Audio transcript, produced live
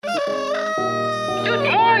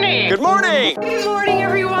Good morning. Good morning. Good morning,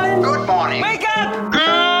 everyone. Good morning. Wake up. Good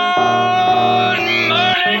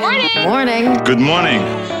morning. Morning. Good morning.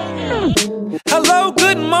 Hello,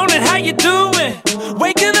 good morning. How you doing?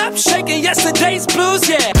 Waking up, shaking yesterday's blues.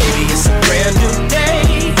 Yeah, baby, it's a brand new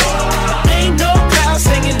day. Ain't no clouds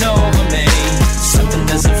hanging over me. Something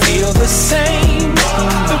doesn't feel the same.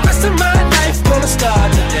 The rest of my life gonna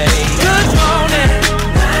start today. Good morning.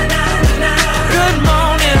 Good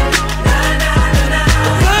morning.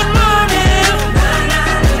 Good morning.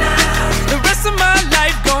 The rest of my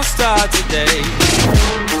life gonna start today.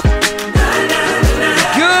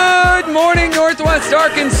 Good morning, Northwest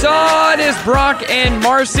Arkansas. It is Brock and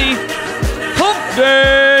Marci. Hump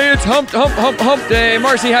day. It's hump day.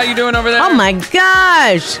 Marci, how you doing over there? Oh my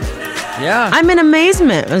gosh. Yeah. I'm in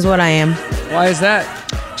amazement is what I am. Why is that?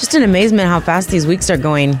 Just in amazement how fast these weeks are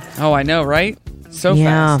going. Oh, I know, right? So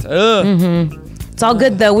Yeah. fast. Ugh. It's all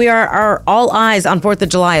good though. We are all eyes on 4th of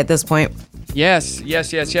July at this point. Yes.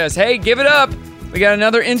 Hey, give it up. We got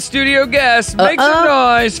another in-studio guest. Make some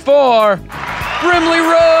noise for Brimley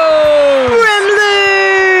Rose.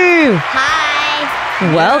 Brimley!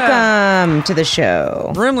 Hi. Welcome to the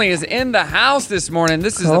show. Brimley is in the house this morning.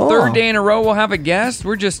 This is the Cool. third day in a row we'll have a guest.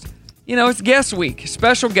 We're just, it's guest week.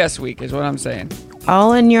 Special guest week is what I'm saying.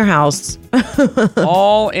 All in your house.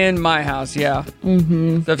 All in my house, yeah.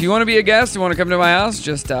 Mm-hmm. So if you want to be a guest, you want to come to my house,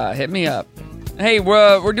 just hit me up. Hey,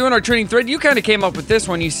 we're doing our trending thread. You kind of came up with this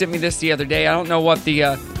one. You sent me this the other day. I don't know what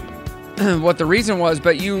the what the reason was,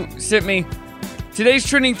 but you sent me today's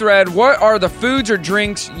trending thread. What are the foods or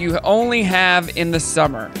drinks you only have in the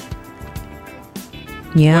summer?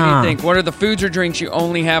 Yeah. What do you think? What are the foods or drinks you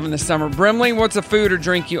only have in the summer? Brimley, what's a food or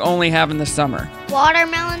drink you only have in the summer?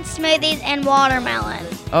 Watermelon smoothies and watermelon.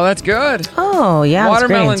 Oh, that's good. Oh, yeah.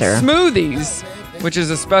 Watermelon that's a great answer. smoothies, which is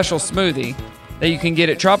a special smoothie that you can get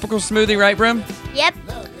at Tropical Smoothie, right, Brim? Yep.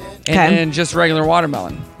 And Okay. then just regular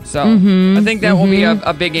watermelon. So I think that will be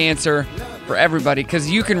a big answer for everybody because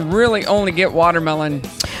you can really only get watermelon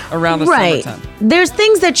around the Right. summertime. There's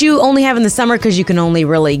things that you only have in the summer because you can only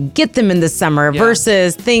really get them in the summer Yeah.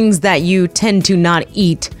 versus things that you tend to not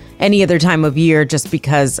eat any other time of year just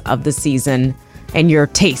because of the season and your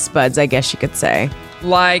taste buds, I guess you could say.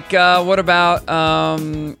 Like, what about what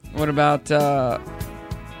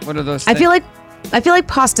are those things? I feel like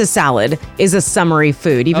pasta salad is a summery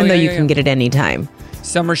food, even though you can get it anytime.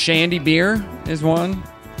 Summer shandy beer is one.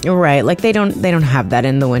 Right, like they don't have that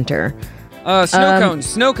in the winter. Snow cones.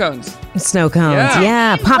 Snow cones, Yeah.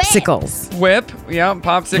 yeah, popsicles. Whip, yeah,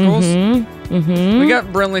 popsicles. We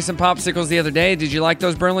got Brimley some popsicles the other day. Did you like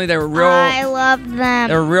those, Brimley? They were real. I love them.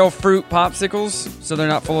 They're real fruit popsicles, so they're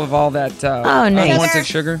not full of all that nice. unwanted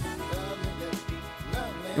sugar.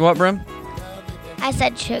 You what, Brim? I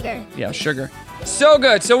said sugar. Yeah, sugar. So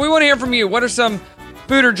good. So we want to hear from you. What are some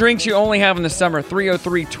food or drinks you only have in the summer?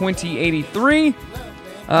 303-2083.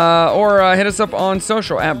 Or hit us up on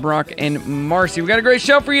social at Brock and Marci. We got a great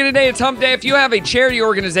show for you today. It's Hump Day. If you have a charity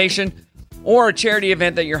organization or a charity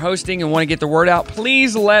event that you're hosting and want to get the word out,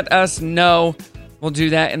 please let us know. We'll do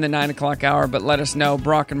that in the 9 o'clock hour, but let us know,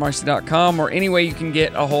 brockandmarci.com, or any way you can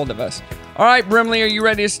get a hold of us. All right, Brimley, are you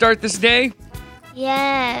ready to start this day?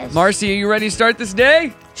 Yes. Marci, are you ready to start this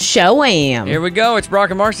day? Show am. Here we go. It's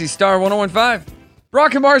Brock and Marci, Star 101.5.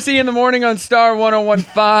 Brock and Marci in the morning on Star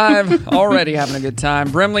 101.5. Already having a good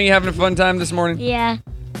time. Brimley, you having a fun time this morning? Yeah.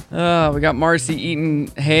 We got Marci eating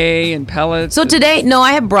hay and pellets. So today, no,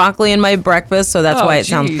 I have broccoli in my breakfast, so that's Oh, why it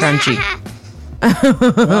sounds geez. crunchy.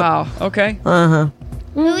 Wow. Okay.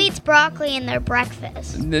 Who eats broccoli in their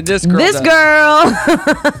breakfast? This girl This does.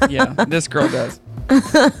 girl. Yeah, this girl does.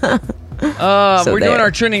 So We're doing there.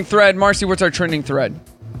 our trending thread. Marci, what's our trending thread?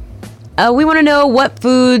 We want to know what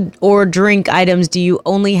food or drink items do you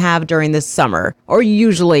only have during the summer, or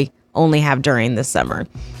usually only have during the summer.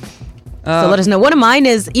 So let us know. One of mine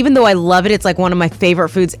is, even though I love it, it's like one of my favorite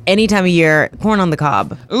foods any time of year, corn on the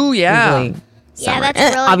cob. Ooh, yeah. Usually Yeah, summer.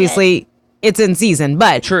 that's really Obviously, it's in season,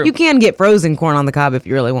 but True. you can get frozen corn on the cob if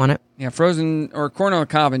you really want it. Yeah, frozen or corn on the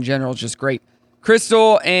cob in general is just great.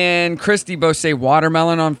 Crystal and Christy both say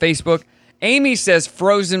watermelon on Facebook. Amy says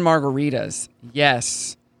frozen margaritas.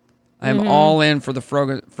 Yes. I'm all in for the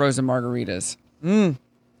frozen margaritas.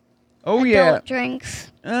 Oh, yeah. Adult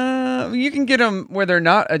drinks. You can get them where they're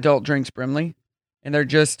not adult drinks, Brimley. And they're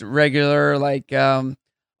just regular, like,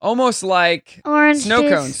 almost like Orange snow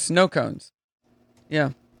juice. cones. Snow cones. Yeah.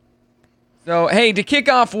 So, hey, to kick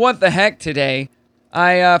off What the Heck today,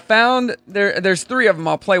 I found there's 3 of them.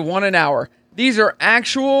 I'll play one an hour. These are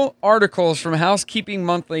actual articles from Housekeeping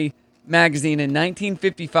Monthly magazine in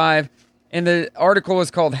 1955. And the article is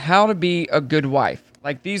called How to Be a Good Wife.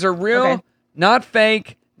 Like, these are real Not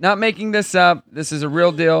fake, not making this up. This is a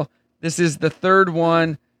real deal. This is the third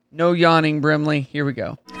one. No yawning, Brimley. Here we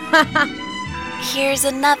go. Here's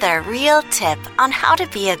another real tip on how to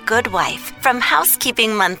be a good wife from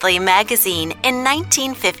Housekeeping Monthly magazine in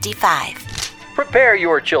 1955. Prepare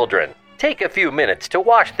your children. Take a few minutes to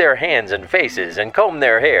wash their hands and faces and comb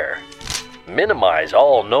their hair. Minimize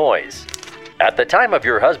all noise. At the time of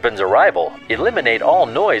your husband's arrival, eliminate all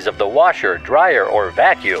noise of the washer, dryer, or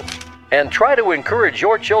vacuum. And try to encourage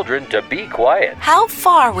your children to be quiet. How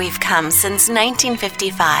far we've come since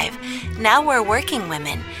 1955. Now we're working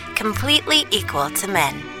women, completely equal to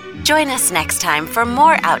men. Join us next time for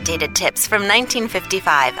more outdated tips from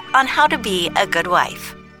 1955 on how to be a good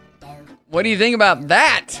wife. What do you think about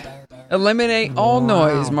that? Eliminate all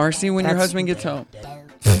noise, Marcy, when your husband gets home.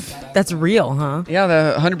 That's real, huh? Yeah,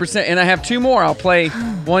 the 100%. And I have two more. I'll play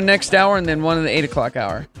one next hour and then one in the 8 o'clock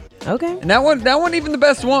hour. Okay. And that wasn't even the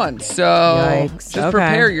best one. So Yikes. just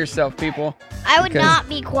prepare yourself, people. I would not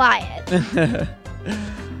be quiet.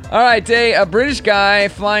 All right, a British guy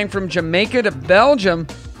flying from Jamaica to Belgium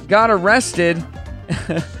got arrested.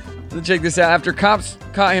 Let's check this out. After cops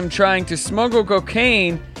caught him trying to smuggle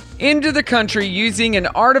cocaine into the country using an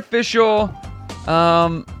artificial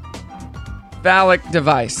phallic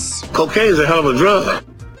device. Cocaine's a hell of a drug.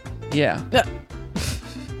 Yeah.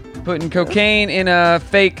 Putting cocaine in a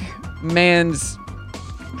fake man's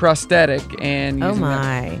prosthetic and using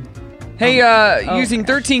my. Using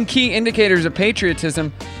 13 key indicators of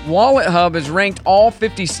patriotism, Wallet Hub has ranked all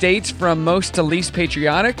 50 states from most to least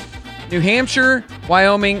patriotic. New Hampshire,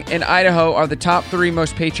 Wyoming, and Idaho are the top 3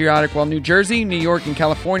 most patriotic, while New Jersey, New York, and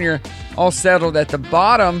California all settled at the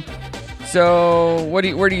bottom. So, where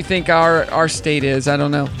do you think our state is? I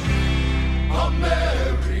don't know.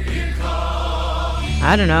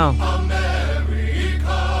 I don't know.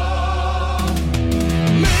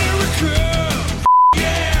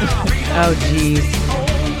 Oh, jeez.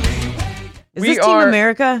 Is this Team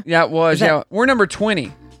America? Yeah, it was. Yeah, we're number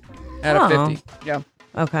 20 out of 50. Yeah.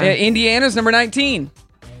 Okay. Indiana's number 19.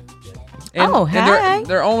 And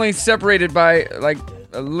they're only separated by like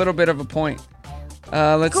a little bit of a point.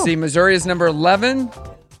 Let's see. Missouri is number 11.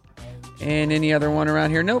 And any other one around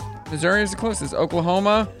here? Nope. Missouri is the closest.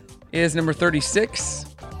 Oklahoma is number 36.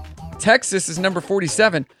 Texas is number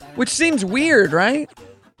 47, which seems weird, right?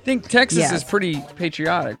 I think Texas is pretty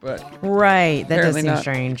patriotic, but right, that does seem not.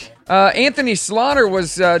 strange. Anthony Slaughter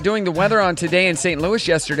was doing the weather on Today in St. Louis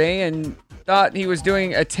yesterday and thought he was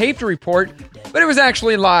doing a taped report, but it was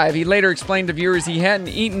actually live. He later explained to viewers he hadn't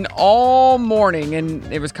eaten all morning and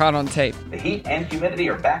it was caught on tape. The heat and humidity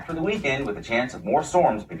are back for the weekend with a chance of more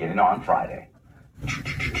storms beginning on Friday.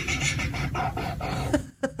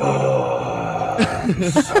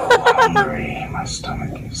 I'm so hungry. My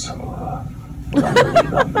stomach is so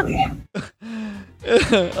rumbly.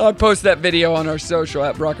 I'll post that video on our social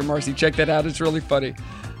at Brock and Marcy. Check that out. It's really funny.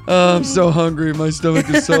 I'm so hungry. My stomach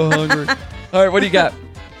is so hungry. All right, what do you got?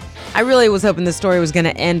 I really was hoping the story was going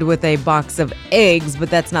to end with a box of eggs, but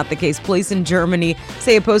that's not the case. Police in Germany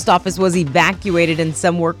say a post office was evacuated and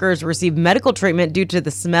some workers received medical treatment due to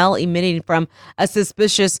the smell emitting from a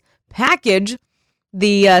suspicious package.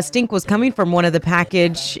 The stink was coming from one of the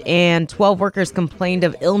package, and 12 workers complained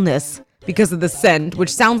of illness because of the scent,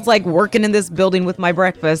 which sounds like working in this building with my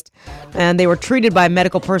breakfast. And they were treated by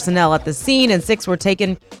medical personnel at the scene, and 6 were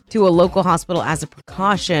taken to a local hospital as a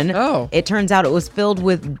precaution. Oh. It turns out it was filled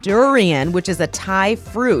with durian, which is a Thai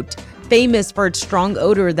fruit, famous for its strong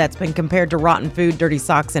odor that's been compared to rotten food, dirty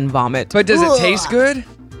socks, and vomit. But does it taste good?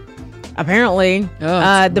 Apparently.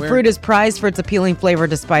 The weird. fruit is prized for its appealing flavor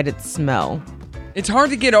despite its smell. It's hard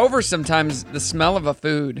to get over sometimes the smell of a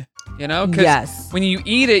food, you know? 'Cause yes. when you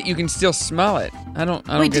eat it, you can still smell it. I don't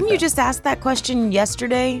Wait, get didn't that. you just ask that question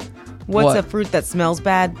yesterday? What's What? a fruit that smells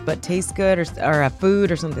bad but tastes good, or a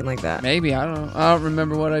food or something like that? Maybe. I don't know. I don't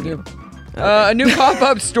remember what I do. A new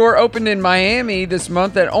pop-up store opened in Miami this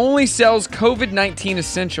month that only sells COVID-19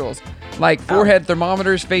 essentials like forehead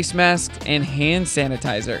thermometers, face masks, and hand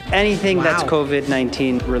sanitizer. Anything that's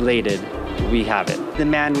COVID-19 related, we have it. The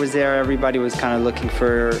man was there. Everybody was kind of looking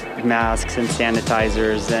for masks and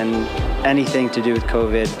sanitizers and anything to do with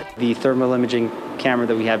COVID. The thermal imaging camera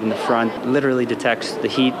that we have in the front literally detects the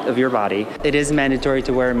heat of your body. It is mandatory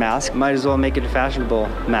to wear a mask. Might as well make it a fashionable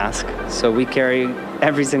mask. So we carry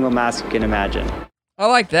every single mask you can imagine. I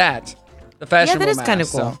like that. The fashionable that is mask, kind of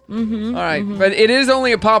cool. So. All right, but it is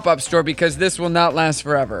only a pop-up store because this will not last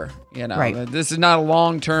forever. You know, Right. This is not a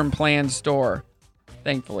long-term planned store,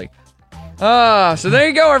 thankfully. So there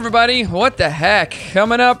you go, everybody. What the heck?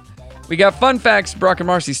 Coming up, we got fun facts. Brock and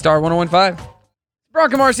Marcy, Star 101.5.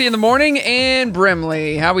 Brock and Marcy in the morning, and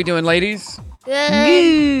Brimley. How we doing, ladies?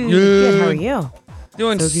 Good. Good. How are you?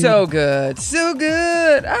 Doing so good. So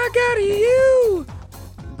good. I got you.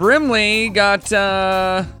 Brimley got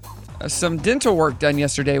some dental work done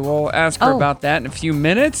yesterday. We'll ask her about that in a few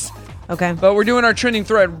minutes. Okay. But we're doing our trending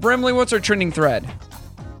thread. Brimley, what's our trending thread?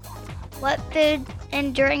 What food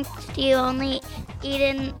and drinks do you only eat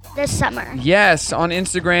in the summer? Yes, on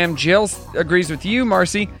Instagram, Jill agrees with you,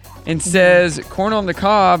 Marcy, and says corn on the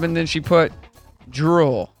cob, and then she put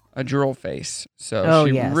drool, a drool face. So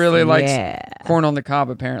she really likes corn on the cob,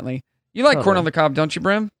 apparently. You like corn on the cob, don't you,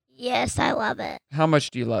 Brim? Yes, I love it. How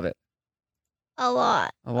much do you love it? A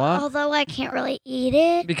lot. A lot? Although I can't really eat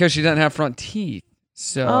it. Because she doesn't have front teeth.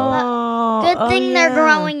 So good thing they're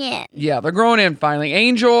growing in. Yeah, they're growing in finally.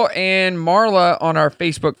 Angel and Marla on our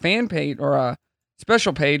Facebook fan page or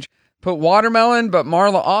special page put watermelon, but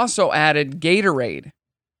Marla also added Gatorade.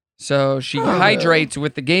 So she hydrates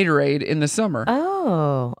with the Gatorade in the summer.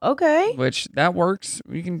 Oh, okay. Which that works.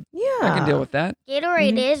 I can deal with that.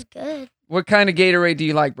 Gatorade is good. What kind of Gatorade do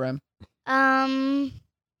you like, Brim?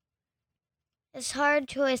 It's hard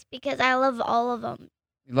choice because I love all of them.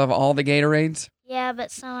 You love all the Gatorades? Yeah,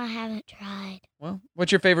 but some I haven't tried. Well,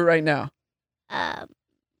 what's your favorite right now? I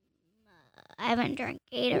haven't drank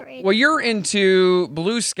Gatorade. Well, you're into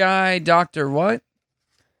Blue Sky Dr. what?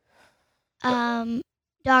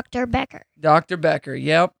 Dr. Becker. Dr. Becker,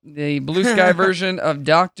 yep. The Blue Sky version of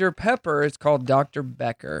Dr. Pepper is called Dr.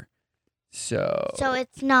 Becker. So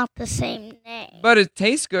it's not the same name. But it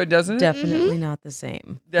tastes good, doesn't it? Definitely not the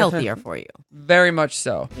same. Healthier for you. Very much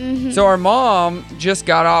so. So our mom just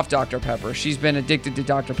got off Dr. Pepper. She's been addicted to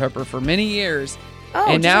Dr. Pepper for many years. Oh,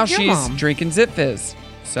 and now like your she's mom. drinking Zip Fizz.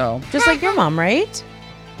 So Just like your mom, right?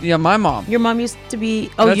 yeah, my mom. Your mom used to be.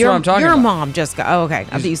 That's what I'm talking your about. mom just got. Oh, okay.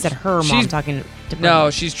 I thought you said her mom She's- talking to. No,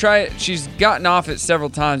 she's gotten off it several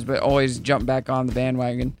times, but always jumped back on the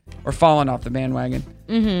bandwagon or fallen off the bandwagon.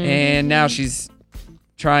 And now she's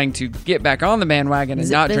trying to get back on the bandwagon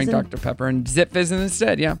and not drink Zip-fizzing? Dr. Pepper and Zip Fizzing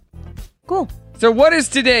instead. Yeah. Cool. So what is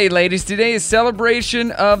today, ladies? Today is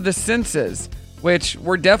celebration of the senses, which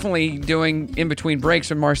we're definitely doing in between breaks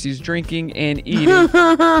when Marcy's drinking and eating.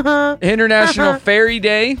 International Fairy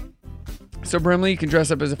Day. So Brimley, you can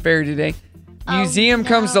dress up as a fairy today. Museum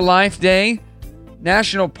Comes to Life Day.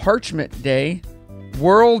 National Parchment Day.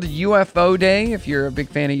 World UFO Day, if you're a big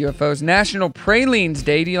fan of UFOs. National Pralines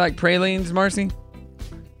Day. Do you like pralines, Marcy?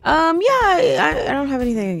 Yeah, I don't have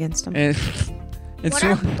anything against them. And What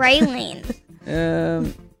are pralines?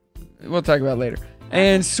 we'll talk about it later.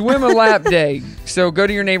 And Swim a Lap Day. So go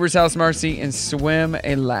to your neighbor's house, Marcy, and swim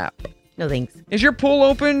a lap. No thanks. Is your pool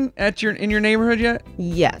open in your neighborhood yet?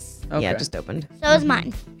 Yes. Okay. Yeah, just opened. So is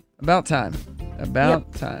mine. About time.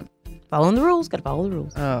 Time. Following the rules. Gotta follow the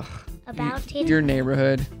rules. Ugh. About it. Your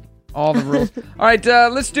neighborhood. All the rules. All right,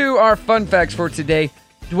 let's do our fun facts for today.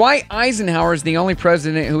 Dwight Eisenhower is the only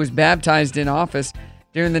president who was baptized in office.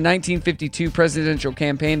 During the 1952 presidential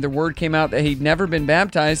campaign, the word came out that he'd never been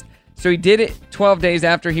baptized, so he did it 12 days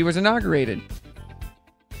after he was inaugurated.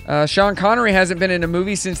 Sean Connery hasn't been in a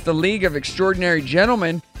movie since The League of Extraordinary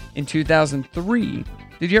Gentlemen in 2003.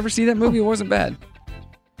 Did you ever see that movie? It wasn't bad.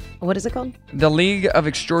 What is it called? The League of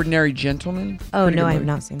Extraordinary Gentlemen. Oh, Pretty no, good I have movie.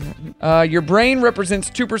 not seen that. Your brain represents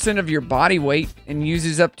 2% of your body weight and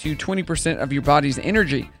uses up to 20% of your body's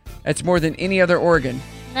energy. That's more than any other organ.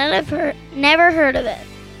 Never heard of it.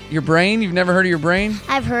 Your brain? You've never heard of your brain?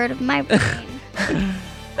 I've heard of my brain.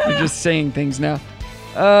 You're just saying things now.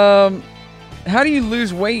 How do you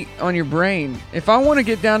lose weight on your brain? If I want to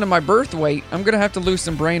get down to my birth weight, I'm going to have to lose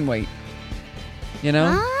some brain weight. You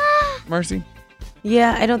know? Marcy?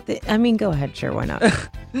 Yeah, I don't think. I mean, go ahead. Sure, why not?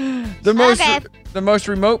 The most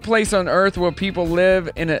remote place on Earth where people live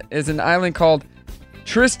is an island called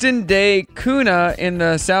Tristan da Cunha in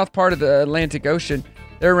the south part of the Atlantic Ocean.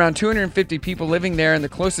 There are around 250 people living there, and the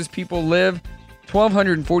closest people live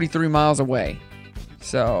 1,243 miles away.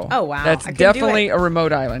 So, oh wow, that's definitely a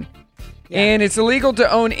remote island. Yeah. And it's illegal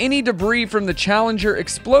to own any debris from the Challenger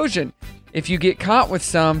explosion. If you get caught with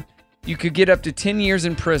some, you could get up to 10 years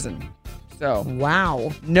in prison. So,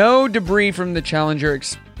 wow. No debris from the Challenger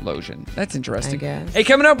explosion. That's interesting. I guess. Hey,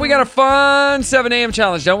 coming up, we got a fun 7 a.m.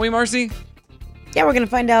 challenge, don't we, Marcy? Yeah, we're going to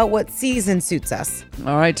find out what season suits us.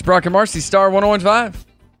 All right, it's Brock and Marcy, Star 101.5.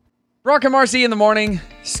 Brock and Marcy in the morning,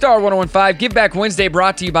 Star 101.5. Give Back Wednesday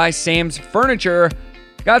brought to you by Sam's Furniture.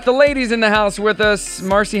 Got the ladies in the house with us.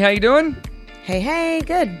 Marcy, how you doing? Hey,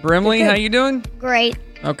 good. Brimley, good. how you doing? Great.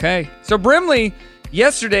 Okay. So Brimley,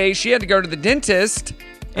 yesterday, she had to go to the dentist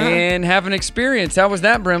and have an experience. How was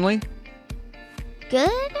that, Brimley? Good,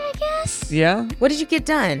 I guess. Yeah? What did you get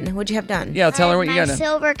done? What'd you have done? Yeah, tell her what you got My done.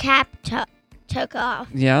 silver cap took off.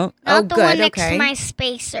 Yeah. Not the good, one next okay. to my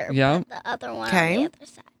spacer, Yeah. but the other one Okay. on the other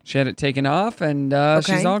side. She had it taken off, and she's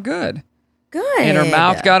Okay. all good. Good. And her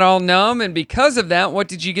mouth got all numb, and because of that, what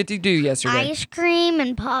did you get to do yesterday? Ice cream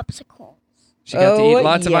and popsicles. She got to eat Oh,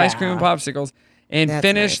 lots of ice yeah. cream and popsicles, and That's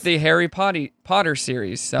finish nice. the Harry Potter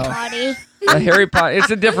series. So Potty. the Harry Potter, it's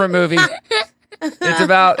a different movie. It's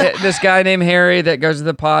about this guy named Harry that goes to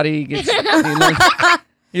the potty.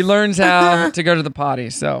 He learns how to go to the potty.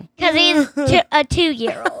 So Because he's a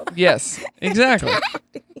 2-year-old. yes, exactly.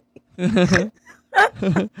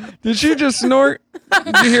 Did she just snort?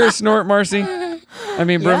 Did you hear a snort, Marcy? I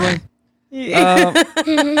mean, Brimley.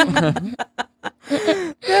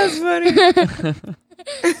 That's funny.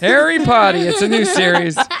 Harry Potty. It's a new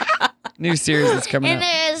series. New series that's coming And up.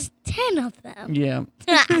 there's 10 of them. Yeah.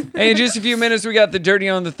 Hey, in just a few minutes, we got the Dirty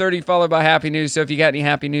on the 30 followed by happy news. So if you got any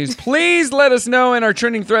happy news, please let us know in our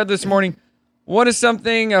trending thread this morning. What is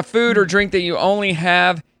something, a food or drink that you only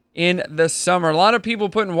have in the summer? A lot of people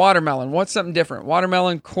putting watermelon. What's something different?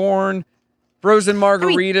 Watermelon, corn, frozen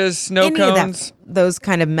margaritas, snow Any of cones, those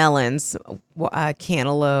kind of melons,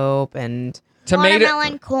 cantaloupe and tomato.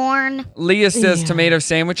 Watermelon, corn. Leah says Yeah. tomato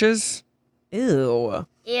sandwiches. ew.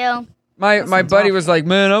 Ew. My sounds buddy awful. was like,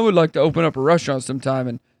 man, I would like to open up a restaurant sometime,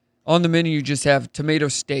 and on the menu you just have tomato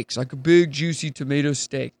steaks, like a big juicy tomato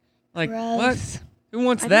steak. Like Gross. what? Who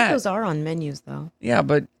wants I that? think those are on menus though. Yeah,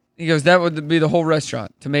 but he goes, that would be the whole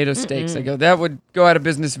restaurant, tomato steaks. I go, that would go out of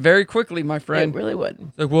business very quickly, my friend. It really would. He's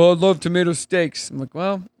like, well, I love tomato steaks. I'm like,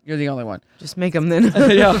 well, you're the only one. Just make them then.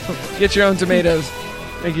 Yeah, get your own tomatoes.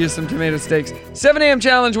 Make you some tomato steaks. 7 a.m.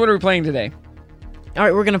 challenge. What are we playing today? All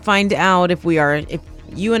right, we're gonna find out if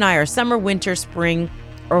you and I are summer, winter, spring,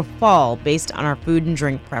 or fall based on our food and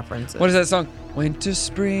drink preferences. What is that song? Winter,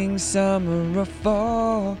 spring, summer, or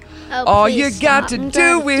fall. Oh, All please you stop. got to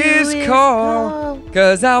do is call,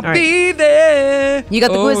 cause I'll right. be there. You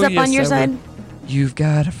got the quiz up yes, on your I side? will. You've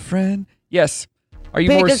got a friend. Yes. Are you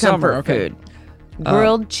Pick more a summer? comfort Okay. food.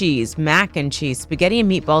 Grilled cheese, mac and cheese, spaghetti and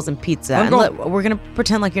meatballs, and pizza. I'm And going- we're gonna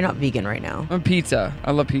pretend like you're not vegan right now. I'm pizza.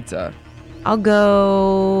 I love pizza. I'll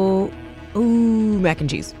go. Ooh, mac and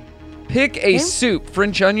cheese. Pick a soup: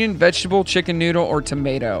 French onion, vegetable, chicken noodle, or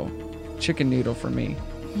tomato. Chicken noodle for me.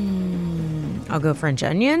 I'll go French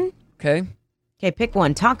onion. Okay. Okay, pick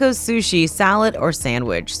one: tacos, sushi, salad, or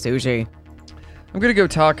sandwich. Sushi. I'm gonna go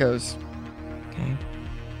tacos. Okay.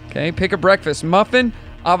 Okay. Pick a breakfast: muffin,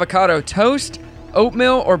 avocado toast,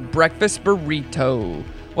 oatmeal, or breakfast burrito.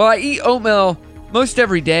 Well, I eat oatmeal most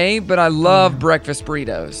every day, but I love breakfast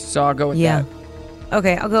burritos, so I'll go with Yeah. that.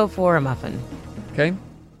 Okay, I'll go for a muffin. Okay.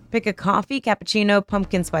 Pick a coffee: cappuccino,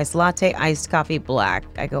 pumpkin spice latte, iced coffee, black.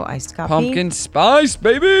 I go iced coffee. Pumpkin spice,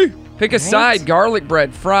 baby. Pick a Right. side: garlic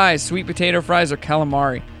bread, fries, sweet potato fries, or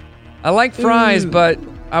calamari. I like fries, but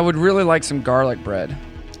I would really like some garlic bread.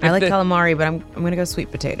 I If like the- calamari, but I'm gonna go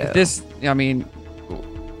sweet potato. This, I mean,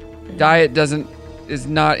 diet is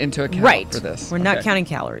not into account right. for this. We're not Okay. counting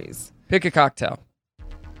calories. Pick a cocktail.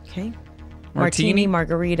 Okay. Martini?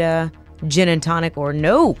 margarita, gin and tonic, or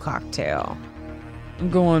no cocktail. I'm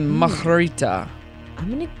going margarita. I'm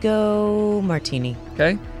gonna go martini.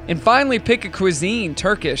 Okay. And finally, pick a cuisine: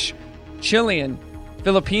 Turkish, Chilean,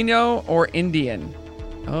 Filipino, or Indian.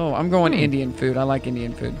 Oh, I'm going Indian food. I like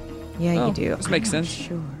Indian food. Yeah, Oh, you do. this makes I'm not sense.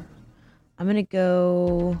 Sure. I'm gonna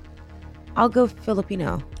go. I'll go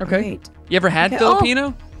Filipino. Okay. Great. You ever had Okay. Oh.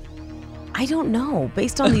 Filipino? I don't know.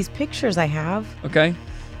 Based on these pictures I have, Okay.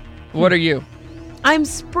 What are you? I'm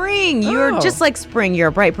spring. You're Oh. just like spring. You're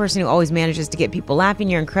a bright person who always manages to get people laughing.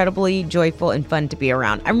 You're incredibly joyful and fun to be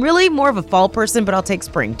around. I'm really more of a fall person, but I'll take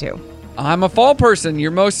spring too. I'm a fall person.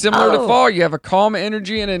 You're most similar to Oh. fall. You have a calm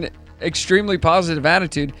energy and an extremely positive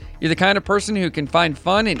attitude. You're the kind of person who can find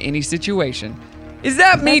fun in any situation. Is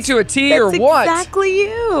that me to a T or That's what? exactly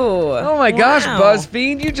you. Oh my gosh, Wow.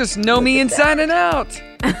 BuzzFeed, you just know me inside and out.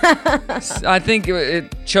 I think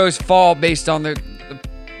it chose fall based on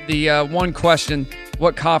the one question: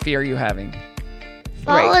 what coffee are you having?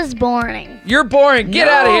 Fall is boring. You're boring. Get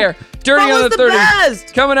No. out of here. Dirty Fall on is the the 30.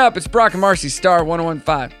 best. Coming up, it's Brock and Marcy, Star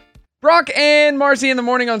 1015. Brock and Marcy in the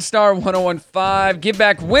morning on Star 1015. Give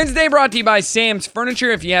Back Wednesday brought to you by Sam's Furniture.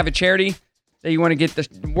 If you have a charity that you want to get the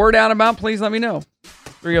word out about, please let me know.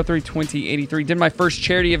 303-2083. Did my first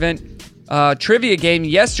charity event trivia game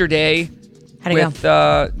yesterday How'd it with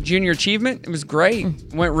go? Junior Achievement. It was great.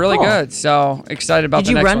 Went really Cool. good. So excited about Did the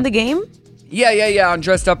you next run one. the game? Yeah. I'm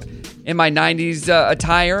dressed up in my 90s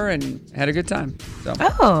attire and had a good time. So.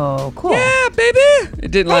 Oh, cool. Yeah, baby.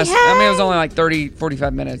 It didn't last. I mean, it was only like 30,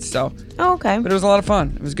 45 minutes. So. Oh, okay. But it was a lot of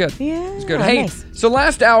fun. It was good. Yeah. It was good. Hey, nice. So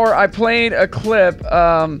last hour I played a clip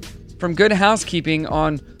from Good Housekeeping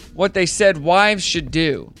on what they said wives should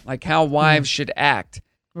do, like how wives should act.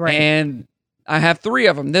 Right. And I have 3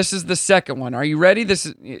 of them. This is the second one. Are you ready?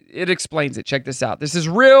 It explains it. Check this out. This is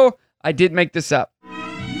real. I did make this up.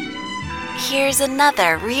 Here's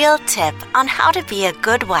another real tip on how to be a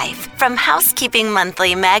good wife from Housekeeping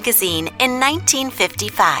Monthly magazine in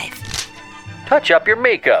 1955. Touch up your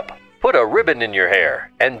makeup, put a ribbon in your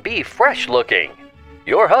hair, and be fresh looking.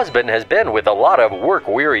 Your husband has been with a lot of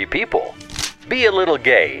work-weary people. Be a little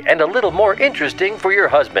gay and a little more interesting for your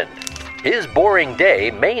husband. His boring day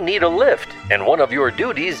may need a lift, and one of your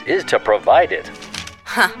duties is to provide it.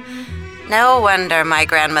 No wonder my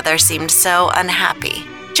grandmother seemed so unhappy.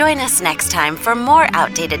 Join us next time for more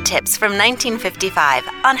outdated tips from 1955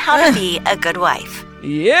 on how to be a good wife.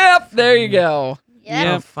 Yep, there you go.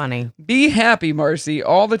 Yeah. Funny. Be happy, Marcy,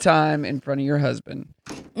 all the time in front of your husband.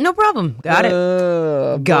 No problem. Got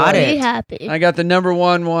it. Got Be it. happy. I got the number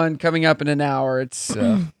one coming up in an hour. It's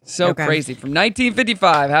so Okay. crazy. From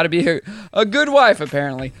 1955, how to be a good wife,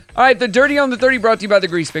 apparently. All right, the Dirty on the 30 brought to you by the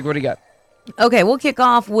Grease Pig. What do you got? Okay, we'll kick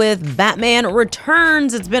off with Batman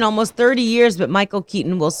Returns. It's been almost 30 years, but Michael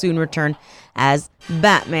Keaton will soon return as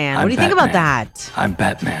Batman. What do you think about that? I'm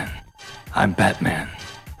Batman. I'm Batman.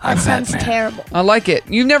 That sounds terrible. I like it.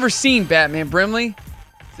 You've never seen Batman, Brimley,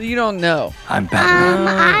 so you don't know. I'm Batman.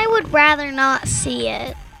 I would rather not see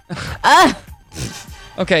it.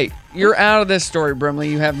 Okay, you're out of this story, Brimley.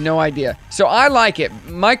 You have no idea. So I like it.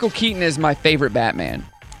 Michael Keaton is my favorite Batman.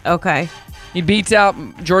 Okay. He beats out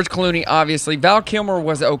George Clooney, obviously. Val Kilmer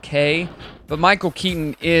was okay, but Michael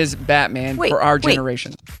Keaton is Batman for our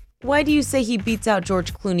generation. Why do you say he beats out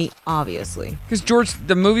George Clooney, obviously? Because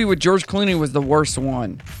the movie with George Clooney was the worst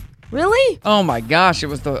one. Really? Oh my gosh, it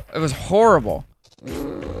was horrible.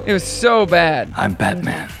 It was so bad. I'm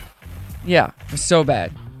Batman. Yeah, it was so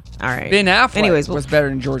bad. All right. Ben Affleck was better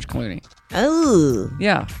than George Clooney. Oh.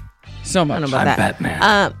 Yeah, so much. I don't know about I'm that.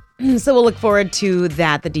 Batman. So we'll look forward to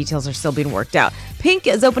that. The details are still being worked out. Pink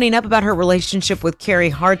is opening up about her relationship with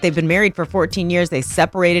Carrie Hart. They've been married for 14 years. They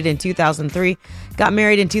separated in 2003, got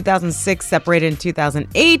married in 2006, separated in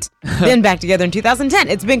 2008, then back together in 2010.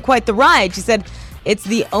 It's been quite the ride. She said, it's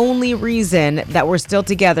the only reason that we're still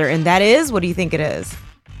together. And that is, what do you think it is?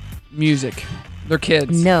 Music. They're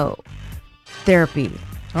kids. No. Therapy.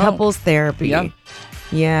 Couples therapy. Yeah.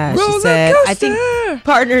 Yeah, Roller she said, I coaster. think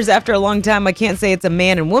partners after a long time, I can't say it's a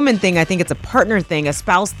man and woman thing. I think it's a partner thing, a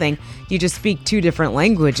spouse thing. You just speak 2 different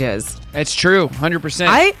languages. It's true, 100%.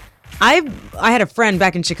 I had a friend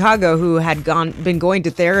back in Chicago who had been going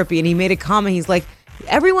to therapy, and he made a comment. He's like,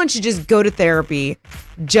 everyone should just go to therapy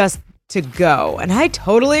just to go. And I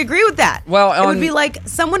totally agree with that. Well, it would be like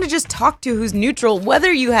someone to just talk to who's neutral,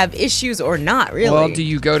 whether you have issues or not, really. Well, do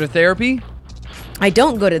you go to therapy? I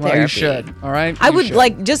don't go to therapy. Well, you should, all right? I would, should.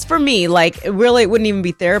 like, just for me, like, really, it wouldn't even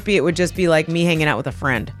be therapy. It would just be like me hanging out with a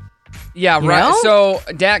friend. Yeah, You right. know?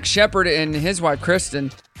 So Dak Shepard and his wife,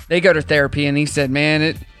 Kristen, they go to therapy, and he said,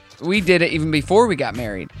 man, we did it even before we got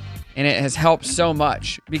married, and it has helped so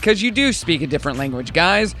much because you do speak a different language.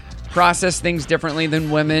 Guys process things differently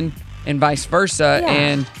than women and vice versa, Yeah.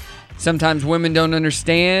 and sometimes women don't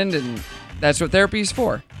understand, and that's what therapy is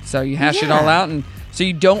for. So you hash it all out, and so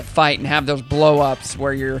you don't fight and have those blow-ups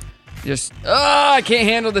where you're just, I can't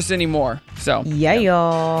handle this anymore. So Yeah,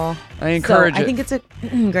 y'all. I encourage I it. think it's a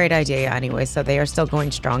great idea anyway, so they are still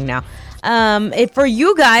going strong now. For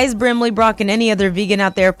you guys, Brimley, Brock, and any other vegan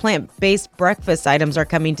out there, plant-based breakfast items are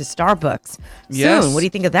coming to Starbucks Yes. soon. What do you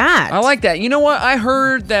think of that? I like that. You know what? I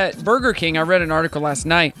heard that Burger King, I read an article last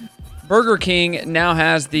night, Burger King now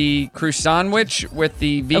has the croissant sandwich with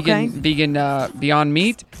the vegan Beyond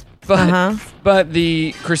Meat. But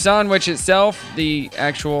the croissant sandwich itself, the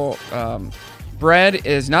actual bread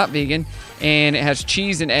is not vegan, and it has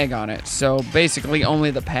cheese and egg on it. So basically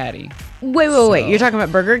only the patty. Wait. You're talking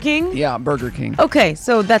about Burger King? Yeah, Burger King. Okay,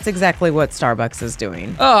 so that's exactly what Starbucks is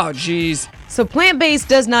doing. Oh, geez. So plant-based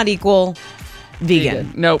does not equal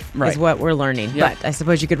vegan. Nope, right. Is what we're learning. Yep. But I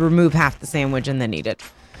suppose you could remove half the sandwich and then eat it.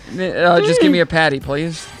 Just give me a patty,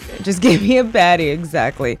 please. Just give me a patty,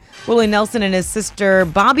 exactly. Willie Nelson and his sister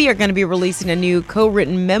Bobby are going to be releasing a new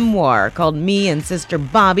co-written memoir called Me and Sister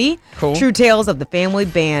Bobby. Cool. True Tales of the Family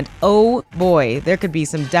Band. Oh boy, there could be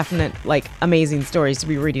some definite, amazing stories to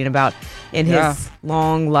be reading about in his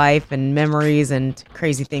long life and memories and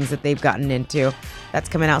crazy things that they've gotten into. That's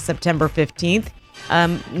coming out September 15th.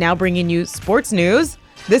 Now bringing you sports news.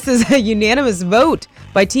 This is a unanimous vote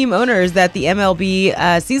by team owners that the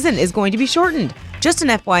MLB season is going to be shortened. Just an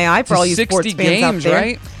FYI for all you sports fans out there.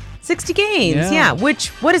 Right? 60 games, yeah.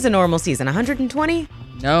 What is a normal season? 120?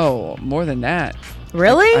 No, more than that.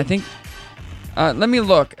 Really? I think. Let me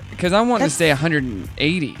look, because I want to say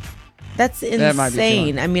 180. That's insane. That might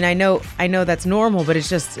be I mean, I know that's normal, but it's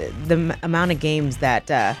just the amount of games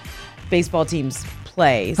that baseball teams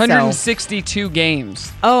play. 162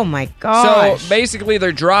 games. Oh my gosh. So basically,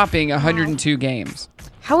 they're dropping 102 games.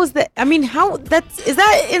 How is that? I mean, is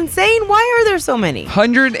that insane? Why are there so many?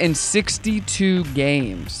 162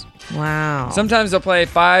 games. Wow. Sometimes they'll play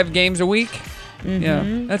 5 games a week. Mm-hmm.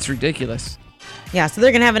 Yeah, that's ridiculous. Yeah, so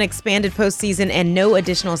they're going to have an expanded postseason and no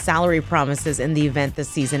additional salary promises in the event this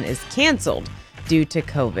season is canceled due to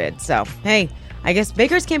COVID. So, hey, I guess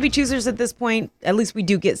bakers can't be choosers at this point. At least we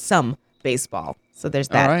do get some baseball. So there's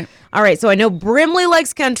that. All right, so I know Brimley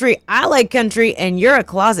likes country, I like country, and you're a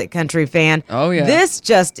closet country fan. Oh, yeah. This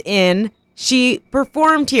just in, she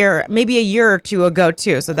performed here maybe a year or two ago,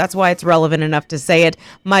 too. So that's why it's relevant enough to say it.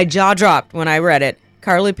 My jaw dropped when I read it.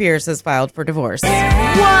 Carly Pierce has filed for divorce. What?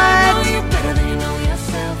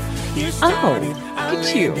 Oh, look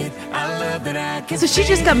at you. So she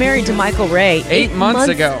just got married to Michael Ray 8 months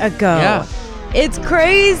ago. Yeah. It's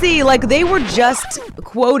crazy. Like, they were just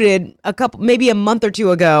quoted maybe a month or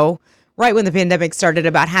two ago, right when the pandemic started,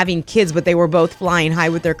 about having kids, but they were both flying high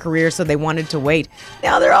with their careers, so they wanted to wait.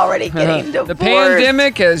 Now they're already getting divorced. The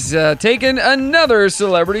pandemic has taken another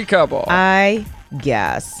celebrity couple. I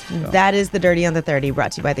guess. That is the Dirty on the 30,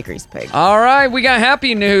 brought to you by the Grease Pig. All right, we got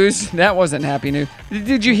happy news. That wasn't happy news.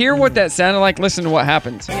 Did you hear what that sounded like? Listen to what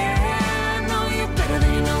happens.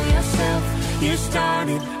 You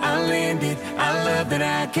started, I landed, I love that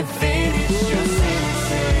I can finish.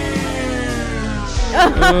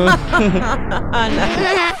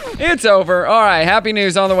 It's over. All right, happy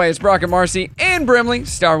news on the way. It's Brock and Marci and Brimley,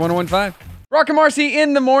 Star 1015. Brock and Marci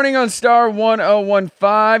in the morning on Star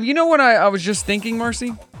 1015. You know what I was just thinking,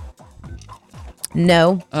 Marci?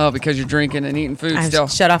 No. Oh, because you're drinking and eating food still.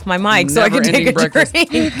 Shut off my mic so I can take a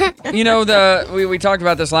drink. You know, we talked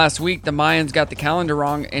about this last week. The Mayans got the calendar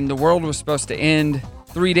wrong, and the world was supposed to end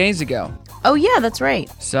 3 days ago. Oh, yeah, that's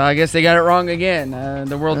right. So I guess they got it wrong again.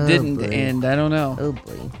 The world didn't end. I don't know. Oh,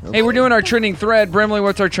 boy. Hey, we're doing our trending thread. Brimley,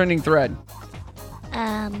 what's our trending thread?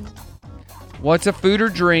 What's a food or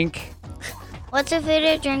drink? What's a food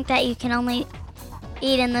or drink that you can only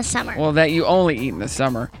eat in the summer? Well, that you only eat in the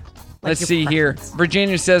summer. Let's see here.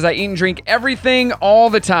 Virginia says, I eat and drink everything all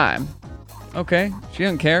the time. Okay, she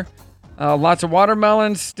doesn't care. Lots of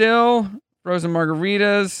watermelon still, frozen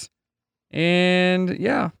margaritas, and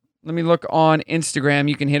yeah. Let me look on Instagram.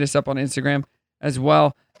 You can hit us up on Instagram as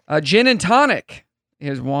well. Gin and tonic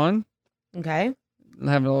is one. Okay.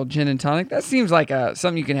 Have a little gin and tonic. That seems like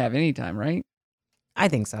something you can have anytime, right? I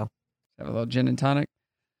think so. Have a little gin and tonic.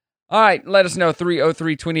 All right, let us know,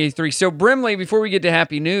 303-283. So, Brimley, before we get to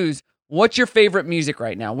happy news, what's your favorite music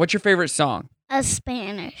right now? What's your favorite song? A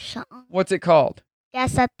Spanish song. What's it called?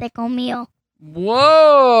 Casate conmigo.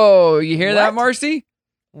 Whoa! You hear that, Marci?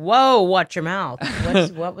 Whoa, watch your mouth.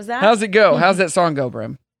 What was that? How's it go? How's that song go,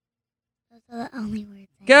 Brim? Those are the only words.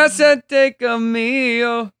 Casate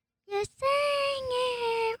conmigo. You're saying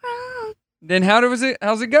it wrong. Then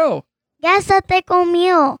how's it go? Casate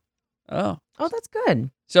conmigo. Oh, that's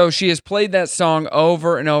good. So she has played that song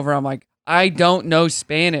over and over. I'm like, I don't know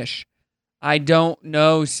Spanish. That's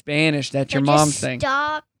your mom's thing.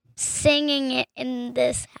 Stop singing it in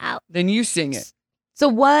this house. Then you sing it. So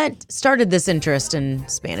what started this interest in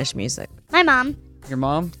Spanish music? My mom. Your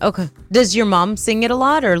mom? Okay. Does your mom sing it a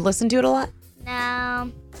lot or listen to it a lot?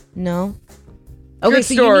 No. Okay, Good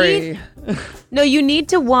so story. you need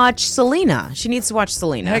to watch Selena. She needs to watch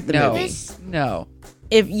Selena. Heck the no. movie. No.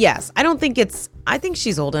 I think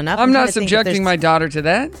she's old enough. I'm not subjecting my daughter to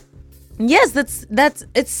that. Yes,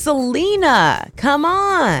 it's Selena. Come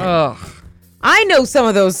on. Ugh. I know some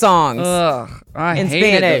of those songs. Ugh. I in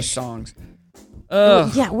hated Spanish. those songs.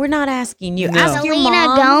 Ugh. Yeah, we're not asking you. No. Ask your Selena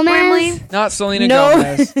mom, Gomez? Brimley. Not Selena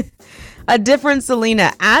Gomez. A different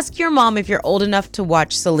Selena. Ask your mom if you're old enough to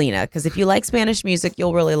watch Selena, because if you like Spanish music,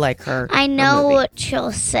 you'll really like her. I know what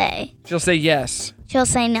she'll say. She'll say yes. She'll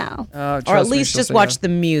say no. Or at least just watch the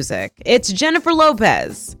music. It's Jennifer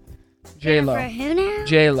Lopez. J-Lo. For who now?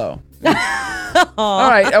 J-Lo. All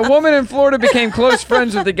right. A woman in Florida became close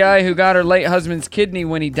friends with the guy who got her late husband's kidney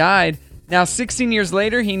when he died. Now, 16 years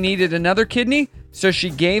later, he needed another kidney, so she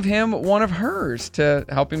gave him one of hers to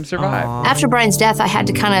help him survive. Aww. After Brian's death, I had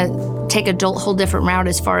to kind of take a whole different route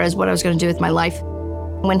as far as what I was going to do with my life.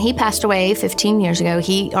 When he passed away 15 years ago,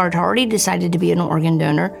 he had already decided to be an organ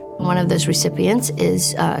donor. One of those recipients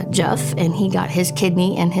is Jeff, and he got his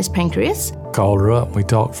kidney and his pancreas. Called her up. We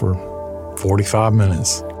talked for 45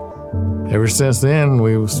 minutes. Ever since then,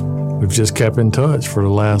 we've just kept in touch for the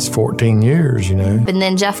last 14 years, you know. And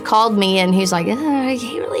then Jeff called me, and he's like, I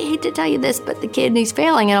really hate to tell you this, but the kidney's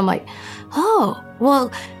failing. And I'm like, oh,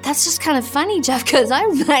 well, that's just kind of funny, Jeff, because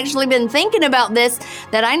I've actually been thinking about this,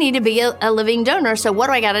 that I need to be a living donor. So what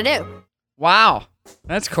do I got to do? Wow.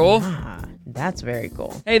 That's cool. That's very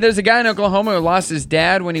cool. Hey, there's a guy in Oklahoma who lost his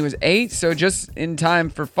dad when he was 8. So just in time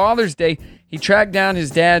for Father's Day, he tracked down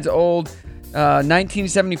his dad's old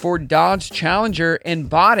 1974 Dodge Challenger and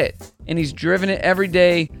bought it. And he's driven it every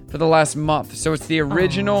day for the last month. So it's the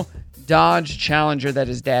original Dodge Challenger that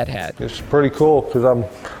his dad had. It's pretty cool because I'm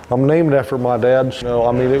named after my dad. You know,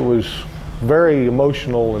 I mean, it was very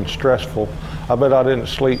emotional and stressful. I bet I didn't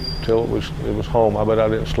sleep till it was home. I bet I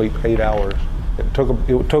didn't sleep 8 hours. It took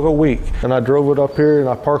a week, and I drove it up here and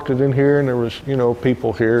I parked it in here, and there was, you know,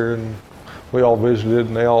 people here, and we all visited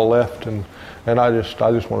and they all left, and I just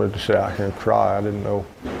wanted to sit out here and cry. I didn't know.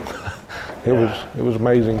 It was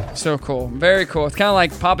amazing. So cool. Very cool. It's kind of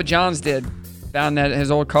like Papa John's did. Found his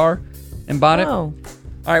old car and bought it. All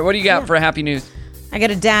right, what do you got for happy news? I got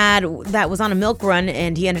a dad that was on a milk run,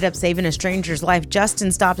 and he ended up saving a stranger's life.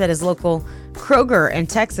 Justin stopped at his local Kroger in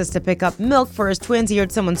Texas to pick up milk for his twins. He heard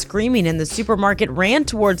someone screaming in the supermarket, ran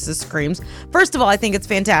towards the screams. First of all, I think it's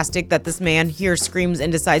fantastic that this man hears screams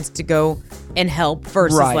and decides to go and help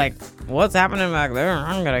versus like, what's happening back there?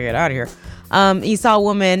 I'm going to get out of here. He saw a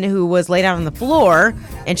woman who was laid out on the floor,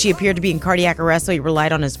 and she appeared to be in cardiac arrest, so he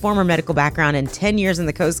relied on his former medical background and 10 years in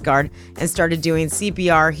the Coast Guard and started doing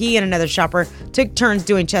CPR. He and another shopper took turns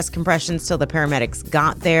doing chest compressions till the paramedics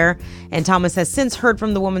got there. And Thomas has since heard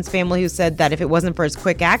from the woman's family, who said that if it wasn't for his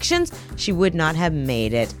quick actions, she would not have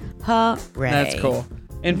made it. Hooray. That's cool.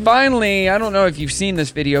 And finally, I don't know if you've seen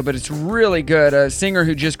this video, but it's really good. A singer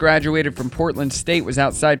who just graduated from Portland State was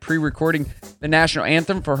outside pre-recording the national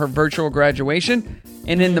anthem for her virtual graduation.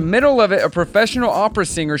 And in the middle of it, a professional opera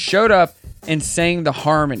singer showed up and sang the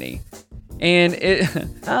harmony. And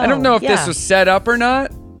I don't know if this was set up or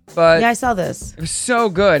not, but yeah, I saw this. It was so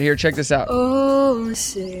good. Here, check this out. Oh,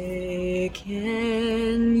 say,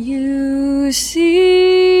 can you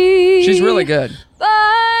see? She's really good.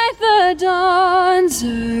 By the dawn's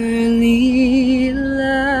early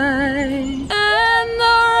light, and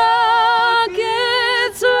the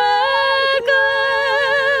rocket's red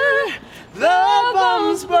glare, the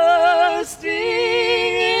bombs bursting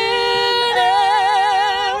in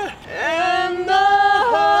air, and the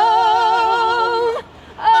whole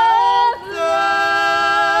earth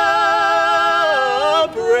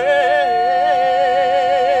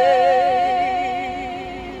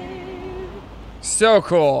So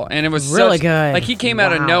cool. And it was really good. Like, he came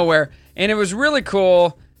out of nowhere, and it was really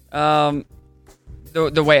cool the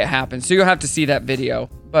way it happened. So you'll have to see that video,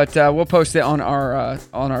 but we'll post it on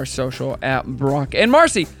our social at Brock and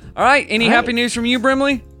Marci. All right. Any happy news from you,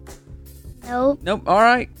 Brimley? Nope. All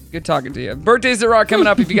right. Good talking to you. Birthdays that rock coming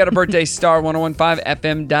up. If you got a birthday,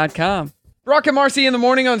 star1015fm.com. Brock and Marci in the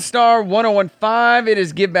morning on Star 1015. It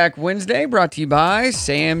is Give Back Wednesday, brought to you by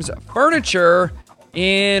Sam's Furniture.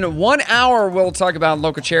 In 1 hour, we'll talk about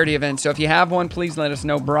local charity events. So if you have one, please let us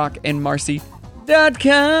know.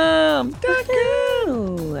 BrockandMarci.com.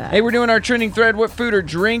 Hey, we're doing our trending thread. What food or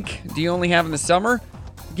drink do you only have in the summer?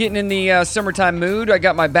 Getting in the summertime mood. I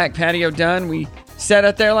got my back patio done. We sat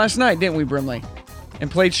out there last night, didn't we, Brimley? And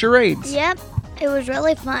played charades. Yep, it was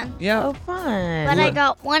really fun. Yeah. Oh, fun. But I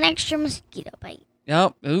got one extra mosquito bite.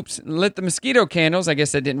 Yep. Oops. Lit the mosquito candles. I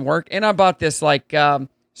guess that didn't work. And I bought this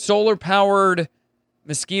solar-powered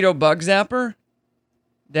mosquito bug zapper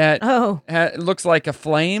that looks like a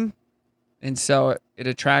flame, and so it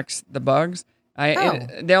attracts the bugs.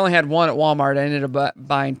 They only had one at Walmart. I ended up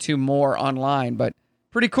buying 2 more online, but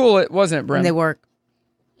pretty cool, wasn't it, Brim? And they work.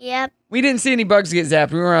 Yep. We didn't see any bugs get zapped.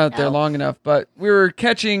 We weren't out there long enough, but we were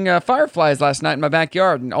catching fireflies last night in my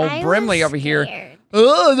backyard, and old Brimley over here, I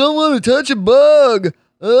don't want to touch a bug.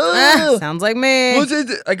 Sounds like me. What's it?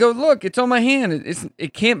 I go, look, it's on my hand.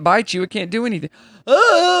 It can't bite you. It can't do anything.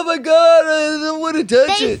 Oh my God, I don't want to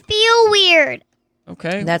touch it. They feel weird.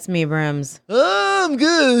 Okay. That's me, Brims. Oh, I'm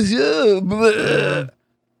good.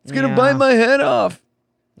 It's going to bite my head off.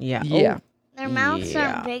 Yeah. Yeah. Their mouths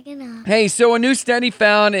aren't big enough. Hey, so a new study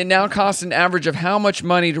found it now costs an average of how much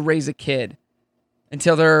money to raise a kid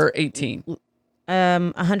until they're 18?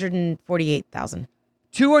 $148,000.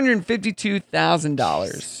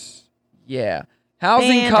 $252,000. Yeah.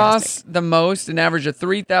 Housing costs the most, an average of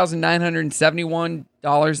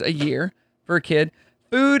 $3,971 a year for a kid.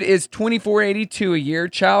 Food is $2,482 a year.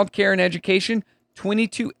 Child care and education,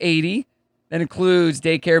 $2,280. That includes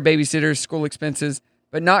daycare, babysitters, school expenses,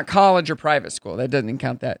 but not college or private school. That doesn't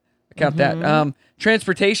count that.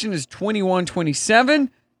 Transportation is $2,127.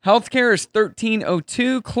 Healthcare is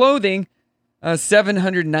 $1,302. Clothing,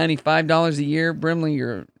 $795 a year. Brimley,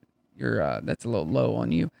 you're that's a little low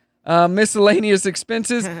on you. Miscellaneous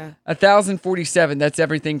expenses, $1,047. That's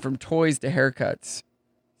everything from toys to haircuts.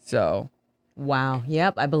 So, wow.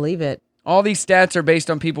 Yep, I believe it. All these stats are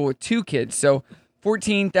based on people with 2 kids. So,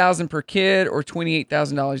 $14,000 per kid or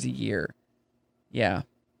 $28,000 a year. Yeah.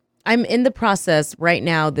 I'm in the process right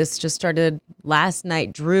now. This just started last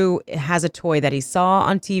night. Drew has a toy that he saw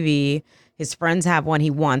on TV. His friends have one.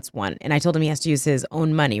 He wants one. And I told him he has to use his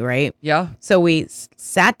own money, right? Yeah. So we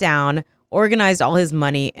sat down, organized all his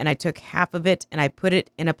money, and I took half of it and I put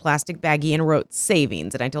it in a plastic baggie and wrote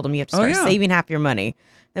savings. And I told him you have to start saving half your money.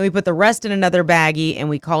 Then we put the rest in another baggie and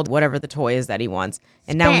we called whatever the toy is that he wants.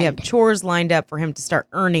 And now we have chores lined up for him to start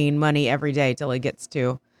earning money every day till he gets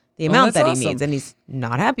to the amount that he needs. And he's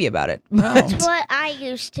not happy about it. That's what I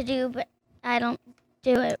used to do, but I don't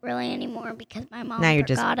do it really anymore because my mom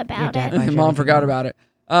forgot about it. Mom forgot about it.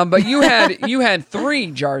 But you had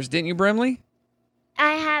 3 jars, didn't you, Brimley?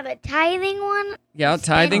 I have a tithing one. Yeah,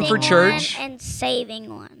 tithing for church. And saving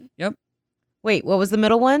one. Yep. Wait, what was the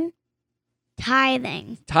middle one?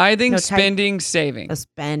 Tithing. Tithing, spending, saving.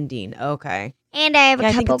 Spending. Okay. And I have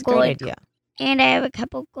a couple gold. Idea. And I have a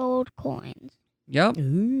couple gold coins. Yep.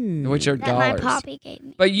 Ooh. Which are that dollars. My poppy gave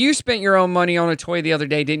me. But you spent your own money on a toy the other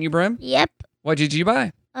day, didn't you, Brim? Yep. What did you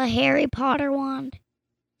buy? A Harry Potter wand.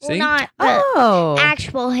 See? Well, not the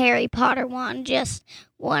actual Harry Potter wand, just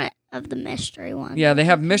one of the mystery ones. Yeah, they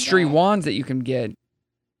have mystery wands that you can get.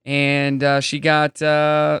 And she got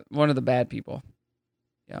one of the bad people.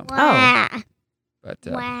 Yeah. Wow. But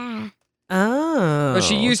wow. But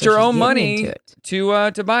she used her own money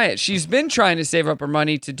to buy it. She's been trying to save up her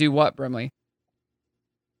money to do what, Brimley?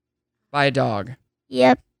 Buy a dog.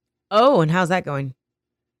 Yep. Oh, and how's that going?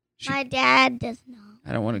 My dad does not.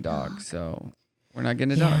 I don't want a dog, so we're not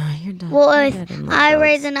getting a dog. Your dog. Well, if I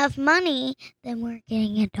raise enough money, then we're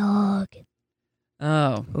getting a dog.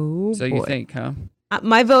 Oh. Ooh, so boy. you think, huh?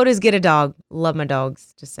 My vote is get a dog. Love my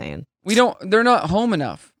dogs. Just saying. They're not home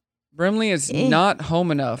enough. Brimley is not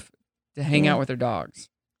home enough to hang out with her dogs.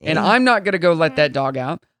 And I'm not going to go let that dog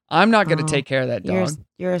out. I'm not going to take care of that dog.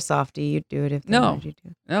 You're a softie. You'd do it if they wanted you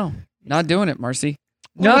to. No, not doing it, Marci.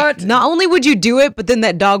 Not only would you do it, but then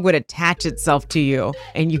that dog would attach itself to you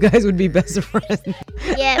and you guys would be best friends.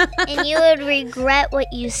 Yep, and you would regret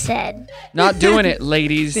what you said. Not doing it,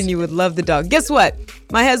 ladies. Then you would love the dog. Guess what?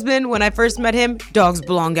 My husband, when I first met him, dogs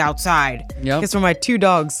belong outside. Yep. Guess where my 2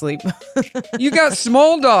 dogs sleep. You got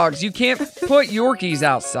small dogs. You can't put Yorkies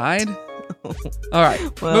outside. All right,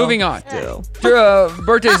 moving on.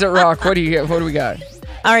 Birthdays at Rock. What do we got?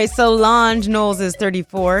 All right, so Lange Knowles is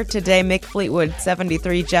 34. Today, Mick Fleetwood,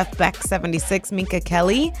 73. Jeff Beck, 76. Minka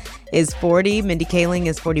Kelly is 40. Mindy Kaling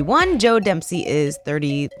is 41. Joe Dempsey is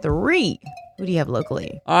 33. Who do you have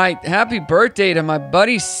locally? All right, happy birthday to my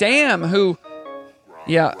buddy Sam, who,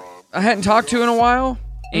 I hadn't talked to in a while.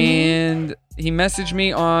 And he messaged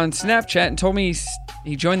me on Snapchat and told me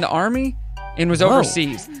he joined the Army and was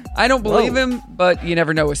overseas. I don't believe him, but you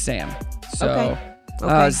never know with Sam. So... Okay.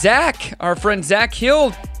 Zach, our friend Zach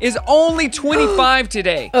Hild, is only 25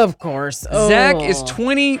 today. Of course. Zach is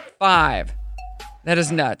 25. That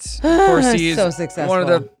is nuts. Of course, he is so successful. one of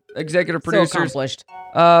the executive producers accomplished.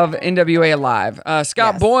 of NWA Alive.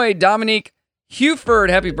 Scott Boyd, Dominique Huford,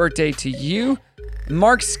 happy birthday to you.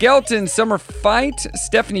 Mark Skelton, Summer Fight.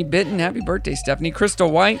 Stephanie Bitten, happy birthday, Stephanie. Crystal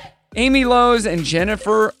White, Amy Lowe's, and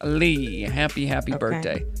Jennifer Lee. Happy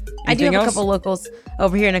birthday. I do have a couple locals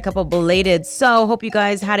over here and a couple belated. So hope you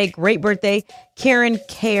guys had a great birthday. Karen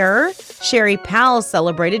Kerr, Sherry Powell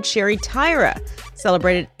celebrated. Sherry Tyra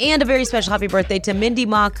celebrated. And a very special happy birthday to Mindy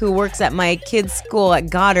Mock, who works at my kids' school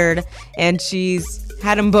at Goddard. And she's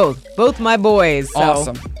had them both my boys. So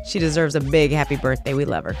awesome. She deserves a big happy birthday. We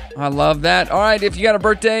love her. I love that. All right, if you got a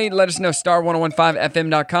birthday, let us know.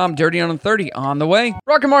 Star1015fm.com. Dirty on 30 on the way.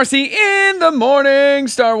 Rock and Marci in the morning.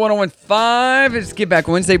 Star 1015. It's Get Back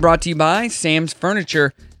Wednesday, brought to you by Sam's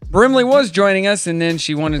Furniture. Brimley was joining us, and then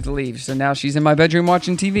she wanted to leave. So now she's in my bedroom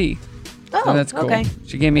watching TV. Oh, so that's cool. Okay.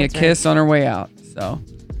 She gave me a kiss on her way out. So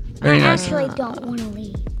very nice. I actually don't want to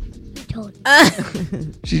leave. Told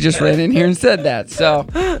She just ran in here and said that. So,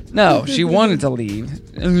 no, she wanted to leave.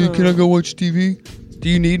 Can I go watch TV? Do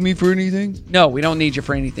you need me for anything? No, we don't need you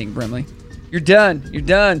for anything, Brimley. You're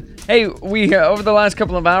done. Hey, we over the last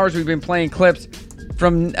couple of hours, we've been playing clips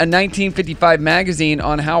from a 1955 magazine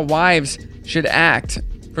on how wives should act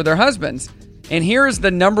for their husbands. And here is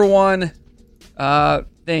the number one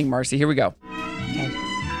thing, Marci. Here we go.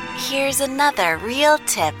 Here's another real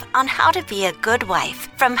tip on how to be a good wife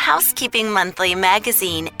from Housekeeping Monthly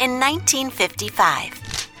magazine in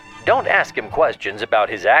 1955. Don't ask him questions about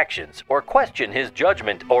his actions or question his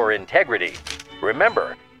judgment or integrity.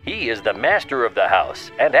 Remember, he is the master of the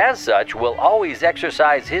house, and as such will always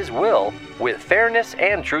exercise his will with fairness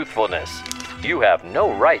and truthfulness. You have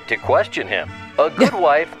no right to question him. A good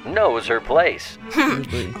wife knows her place.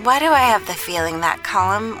 Why do I have the feeling that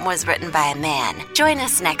column was written by a man? Join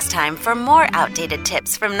us next time for more outdated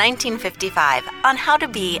tips from 1955 on how to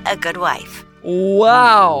be a good wife.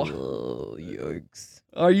 Wow. Oh, yikes.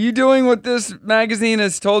 Are you doing what this magazine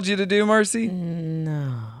has told you to do, Marci?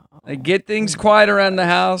 No. Like, get things quiet around the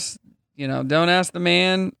house. Don't ask the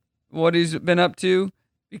man what he's been up to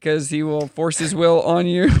because he will force his will on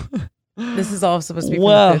you. This is all supposed to be from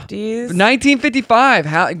the 50s?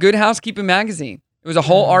 1955, Good Housekeeping magazine. It was a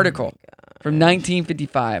whole article from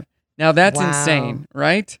 1955. Now that's insane,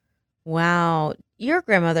 right? Wow. Your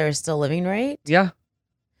grandmother is still living, right? Yeah.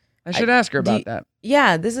 I should ask her about that.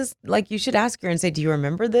 Yeah, this is like, you should ask her and say, do you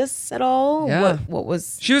remember this at all? Yeah. What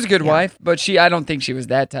was... She was a good wife, but I don't think she was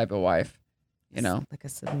that type of wife, Like a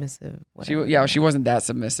submissive... Whatever. She wasn't that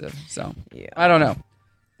submissive, so I don't know.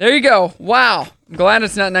 There you go. Wow. I'm glad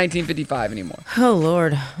it's not 1955 anymore. Oh,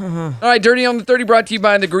 Lord. Uh-huh. All right, Dirty on the 30 brought to you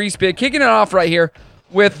by the Grease Pig. Kicking it off right here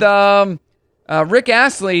with Rick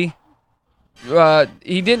Astley.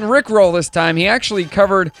 He didn't Rickroll this time. He actually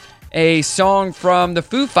covered a song from the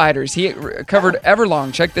Foo Fighters. He covered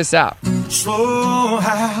Everlong. Check this out. So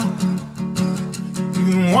how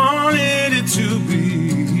you wanted it to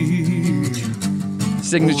be.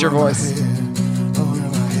 Signature voice.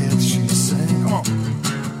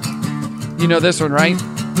 You know this one, right?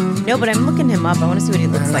 No, but I'm looking him up. I want to see what he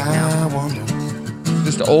looks like now.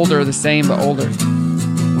 Just older, the same, but older.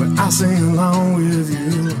 When I sing along with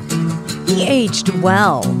you, he aged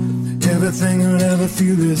well. Everything you'll ever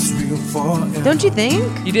feel is real forever. Don't you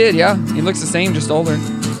think? He did, yeah. He looks the same, just older.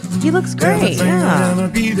 He looks great, yeah.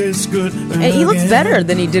 And he looks better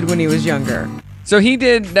than he did when he was younger. So he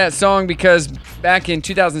did that song because back in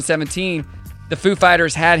 2017, the Foo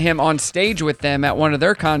Fighters had him on stage with them at one of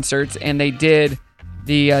their concerts, and they did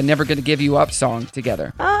the Never Gonna Give You Up song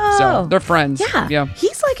together. Oh. So they're friends. Yeah.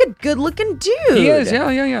 He's like a good-looking dude. He is,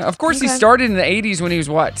 yeah. Of course, he started in the 80s when he was,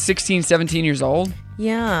 16, 17 years old?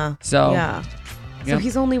 Yeah. So. Yeah. So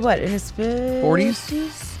he's only, in his 50s?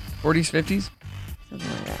 40s, 50s? Something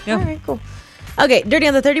like that. Yeah. All right, cool. Okay, Dirty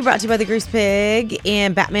on the 30 brought to you by the Grease Pig,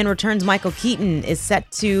 and Batman Returns Michael Keaton is set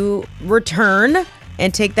to return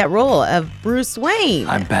and take that role of Bruce Wayne.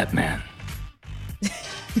 I'm Batman.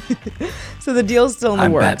 So the deal's still in the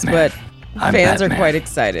works, Batman. but fans are quite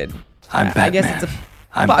excited. I'm Batman. I guess it's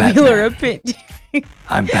a popular opinion.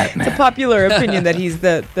 I'm Batman. It's a popular opinion that he's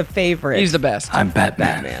the favorite. He's the best. I'm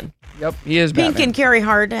Batman. Yep, he is Batman. Pink and Carrie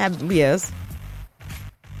Hart yes.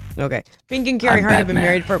 Okay. Pink and Carrie Hart have been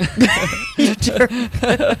married for...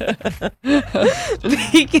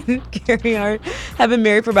 Pink and Carrie Hart have been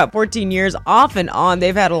married for about 14 years, off and on.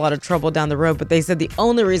 They've had a lot of trouble down the road, but they said the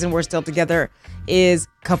only reason we're still together is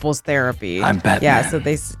couples therapy. I'm Batman. Yeah, so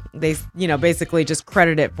they basically just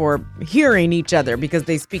credit it for hearing each other because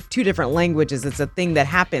they speak two different languages. It's a thing that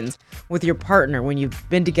happens with your partner when you've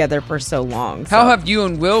been together for so long. How have you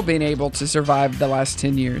and Will been able to survive the last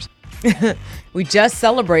 10 years? We just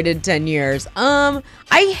celebrated 10 years. I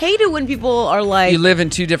hate it when people are like... You live in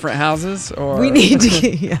two different houses? Or we need to...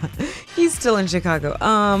 Yeah. He's still in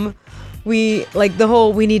Chicago. We, like, the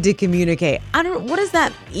whole we need to communicate. What does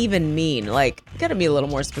that even mean? Like, gotta be a little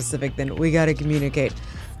more specific than we gotta communicate.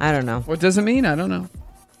 I don't know. What does it mean? I don't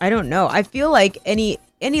know. I feel like any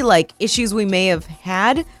like issues we may have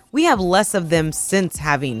had, we have less of them since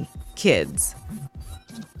having kids,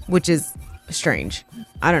 which is strange.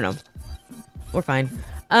 I don't know. We're fine.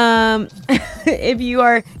 If you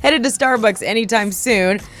are headed to Starbucks anytime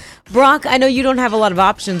soon, Brock, I know you don't have a lot of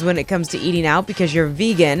options when it comes to eating out because you're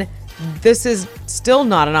vegan. This is still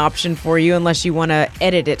not an option for you unless you want to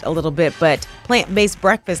edit it a little bit, but plant-based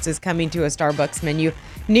breakfast is coming to a Starbucks menu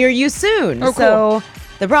near you soon. Oh, cool. So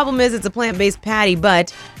the problem is it's a plant-based patty,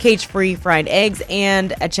 but cage-free fried eggs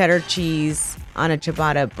and a cheddar cheese on a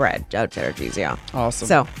ciabatta bread. Oh, cheddar cheese, yeah. Awesome.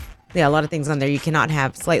 So, yeah, a lot of things on there you cannot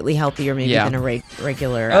have slightly healthier maybe than a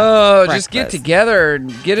regular just get together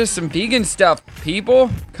and get us some vegan stuff, people.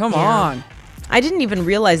 Come on. I didn't even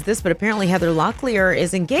realize this, but apparently Heather Locklear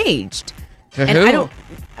is engaged. To and who? I don't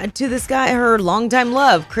to this guy, her longtime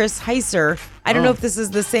love, Chris Heiser. I don't know if this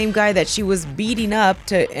is the same guy that she was beating up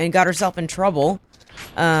and got herself in trouble.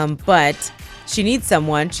 But she needs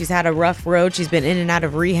someone. She's had a rough road. She's been in and out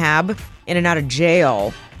of rehab. in and out of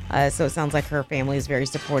jail. So it sounds like her family is very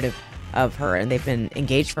supportive of her, and they've been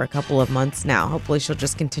engaged for a couple of months now. Hopefully she'll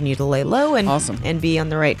just continue to lay low and be on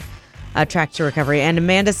the right track to recovery. And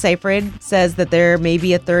Amanda Seyfried says that there may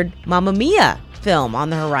be a third Mamma Mia film on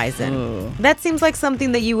the horizon. Ooh. That seems like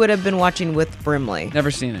something that you would have been watching with Brimley.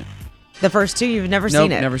 Never seen it. The first two, you've never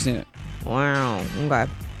seen it? Nope, never seen it. Wow. Okay.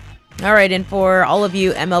 All right, and for all of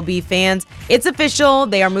you MLB fans, it's official.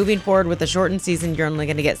 They are moving forward with a shortened season. You're only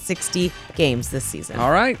going to get 60 games this season.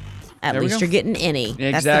 All right. At There we least go. you're getting any.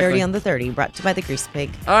 Exactly. That's the 30 on the 30, brought to you by the Grease Pig.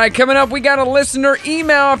 All right, coming up, we got a listener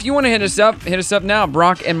email. If you want to hit us up now,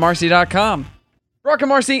 brockandmarcy.com. Brock and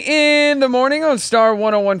Marcy in the morning on Star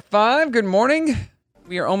 1015. Good morning.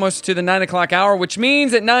 We are almost to the 9 o'clock hour, which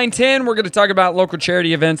means at 9:10, we're going to talk about local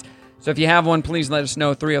charity events. So if you have one, please let us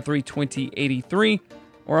know, 303-2083,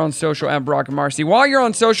 or on social at Brock and Marcy. While you're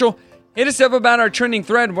on social, hit us up about our trending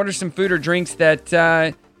thread. What are some food or drinks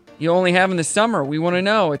that you only have in the summer? We want to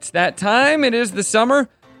know. It's that time. It is the summer.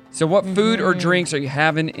 So what food or drinks are you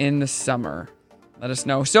having in the summer? Let us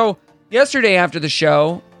know. So yesterday after the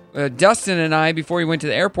show, Dustin and I, before we went to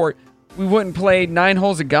the airport, we went and played 9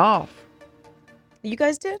 holes of golf. You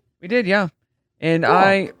guys did? We did, yeah. And Cool.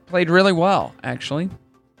 I played really well, actually.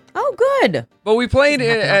 Oh, good. But we played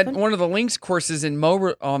at one of the links courses in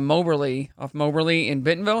Moberly in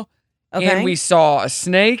Bentonville. Okay. And we saw a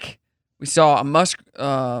snake. We saw a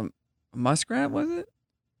muskrat, was it?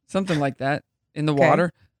 Something like that in the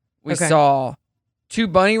water. We saw 2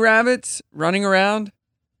 bunny rabbits running around.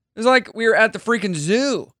 It was like we were at the freaking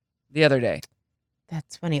zoo the other day.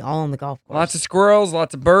 That's funny. All on the golf course. Lots of squirrels,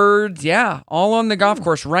 lots of birds. Yeah, all on the golf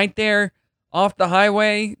course right there off the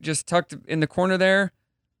highway, just tucked in the corner there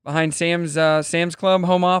behind Sam's Club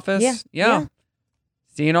home office. Yeah.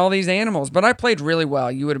 Seeing all these animals. But I played really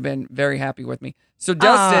well. You would have been very happy with me. So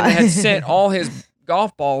Dustin had sent all his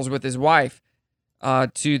golf balls with his wife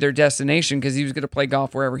to their destination because he was going to play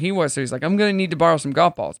golf wherever he was. So he's like, I'm going to need to borrow some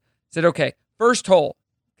golf balls. I said, okay, first hole.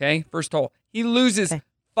 Okay, first hole. He loses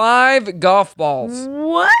 5 golf balls.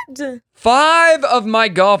 What? 5 of my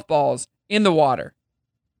golf balls in the water.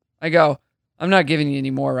 I go, I'm not giving you any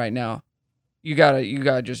more right now. You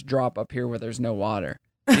gotta just drop up here where there's no water.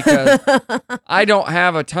 Because I don't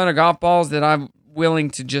have a ton of golf balls that I'm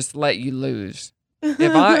willing to just let you lose.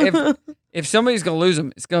 If somebody's gonna lose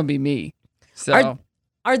them, it's gonna be me. So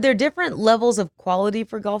are there different levels of quality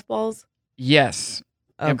for golf balls? Yes.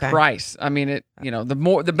 And Okay. price. I mean,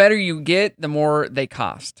 the better you get, the more they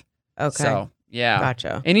cost. Okay. So, yeah.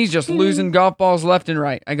 Gotcha. And he's just losing golf balls left and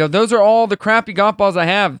right. I go, those are all the crappy golf balls I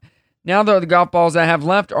have. Now the golf balls I have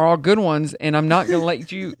left are all good ones, and I'm not going to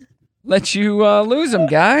let you lose them,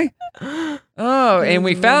 guy. Oh, and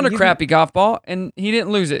we found a crappy golf ball, and he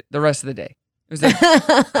didn't lose it the rest of the day. It was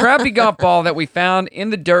a crappy golf ball that we found in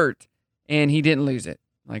the dirt, and he didn't lose it.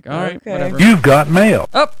 Like, all right, whatever. You've got mail.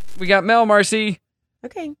 Oh, we got mail, Marcy.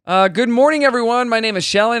 Okay. Good morning, everyone. My name is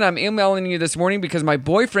Shelly, and I'm emailing you this morning because my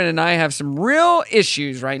boyfriend and I have some real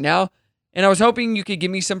issues right now, and I was hoping you could give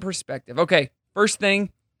me some perspective. Okay, first thing,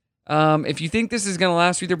 if you think this is going to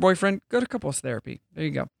last with your boyfriend, go to couples therapy. There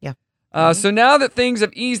you go. Yeah. So now that things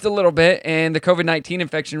have eased a little bit and the COVID-19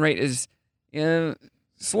 infection rate is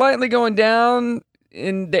slightly going down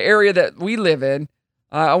in the area that we live in,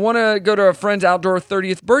 I want to go to a friend's outdoor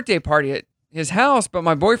 30th birthday party at his house, but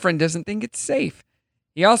my boyfriend doesn't think it's safe.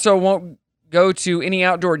 He also won't go to any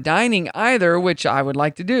outdoor dining either, which I would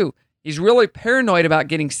like to do. He's really paranoid about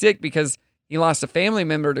getting sick because he lost a family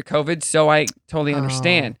member to COVID, so I totally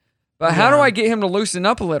understand. But how do I get him to loosen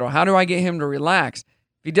up a little? How do I get him to relax?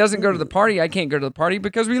 If he doesn't go to the party, I can't go to the party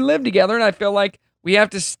because we live together, and I feel like we have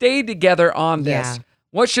to stay together on this. Yeah.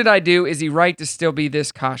 What should I do? Is he right to still be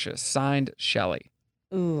this cautious? Signed, Shelly.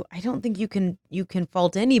 Ooh, I don't think you can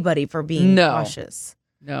fault anybody for being cautious.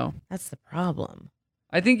 No. That's the problem.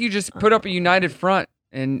 I think you just put up a united front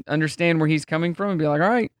and understand where he's coming from and be like, all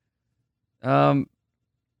right,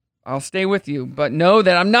 I'll stay with you, but know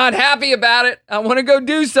that I'm not happy about it. I want to go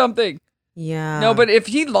do something. Yeah. No, but if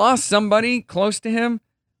he lost somebody close to him,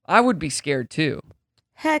 I would be scared too.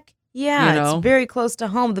 Heck yeah. You know? It's very close to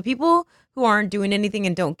home. The people who aren't doing anything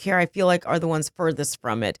and don't care, I feel like, are the ones furthest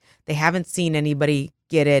from it. They haven't seen anybody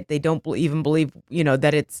get it. They don't even believe,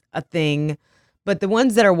 that it's a thing. But the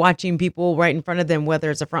ones that are watching people right in front of them, whether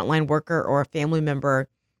it's a frontline worker or a family member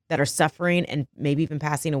that are suffering and maybe even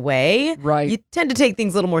passing away, right? You tend to take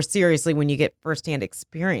things a little more seriously when you get firsthand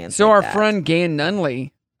experience. So like our that. friend Gan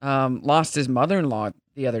Nunley lost his mother-in-law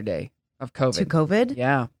the other day of COVID. To COVID?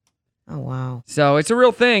 Yeah. Oh, wow. So it's a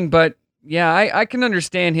real thing. But yeah, I can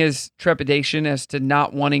understand his trepidation as to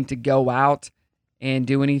not wanting to go out and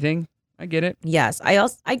do anything. I get it. Yes.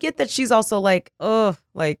 I get that she's also like,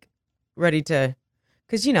 ready to,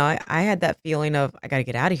 because, I had that feeling of, I got to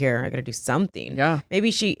get out of here. I got to do something. Yeah. Maybe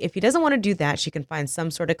if he doesn't want to do that, she can find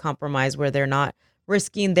some sort of compromise where they're not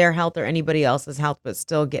risking their health or anybody else's health, but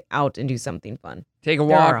still get out and do something fun. Take a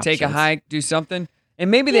walk, take a hike, do something.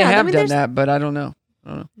 And maybe they have done that, but I don't know.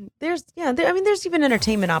 There's even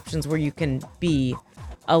entertainment options where you can be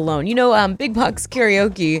alone. Big Box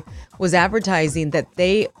Karaoke was advertising that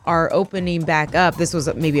they are opening back up. This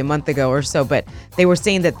was maybe a month ago or so, but they were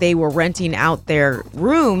saying that they were renting out their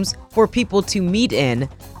rooms for people to meet in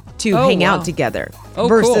to hang out together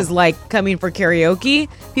versus cool. like coming for karaoke.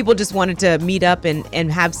 People just wanted to meet up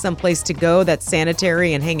and have some place to go that's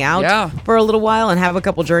sanitary and hang out for a little while and have a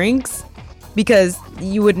couple drinks. Because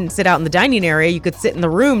you wouldn't sit out in the dining area, you could sit in the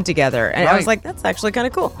room together. And I was like, that's actually kind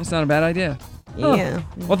of cool. That's not a bad idea. Yeah.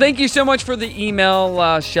 Huh. Well, thank you so much for the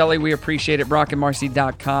email, Shelly. We appreciate it.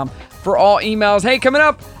 BrockandMarcy.com for all emails. Hey, coming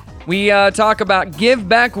up, we talk about Give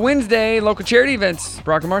Back Wednesday, local charity events.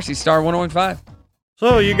 Brock and Marcy, Star 101.5.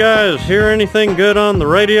 So, you guys hear anything good on the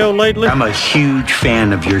radio lately? I'm a huge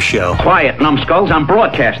fan of your show. Quiet, numbskulls, I'm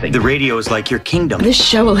broadcasting. The radio is like your kingdom. This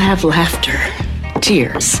show will have laughter,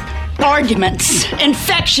 tears, arguments,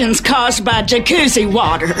 infections caused by jacuzzi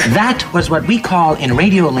water. That was what we call in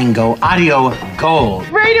radio lingo audio gold.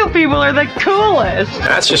 Radio people are the coolest.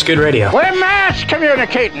 That's just good radio. We're mass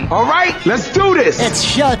communicating. All right, let's do this. It's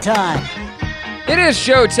showtime. It is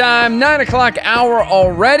showtime, 9 o'clock hour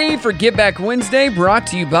already for Give Back Wednesday, brought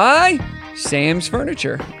to you by Sam's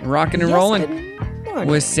Furniture. Rocking and rolling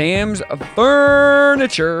with Sam's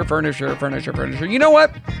Furniture. You know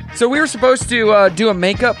what? So we were supposed to do a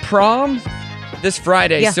makeup prom this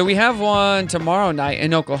Friday. Yeah. So we have one tomorrow night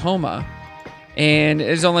in Oklahoma. And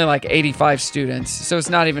it's only like 85 students. So it's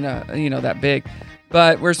not even that big.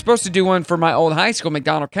 But we're supposed to do one for my old high school,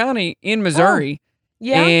 McDonald County in Missouri.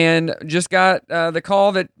 Yeah. And just got the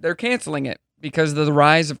call that they're canceling it because of the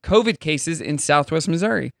rise of COVID cases in Southwest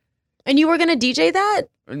Missouri. And you were going to DJ that?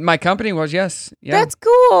 My company was, yes. Yeah. That's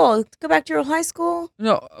cool. Go back to your high school.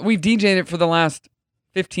 No, we've DJed it for the last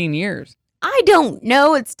 15 years. I don't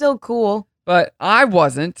know. It's still cool. But I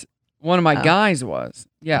wasn't. One of my guys was.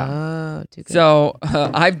 Yeah. Oh, too good. So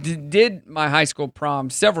I did my high school prom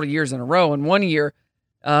several years in a row. And one year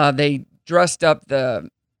they dressed up the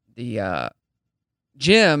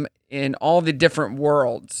gym in all the different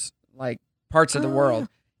worlds, like parts of the world.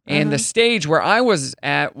 And the stage where I was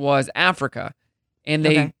at was Africa. And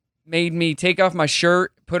they made me take off my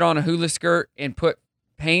shirt, put on a hula skirt, and put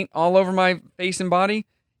paint all over my face and body.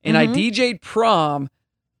 And I DJ'd prom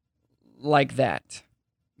like that,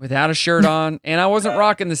 without a shirt on. And I wasn't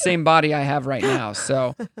rocking the same body I have right now.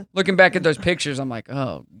 So looking back at those pictures, I'm like,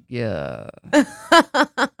 oh, yeah.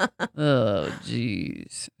 Oh,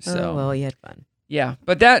 geez. So, well, you had fun. Yeah,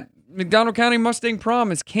 but that McDonald County Mustang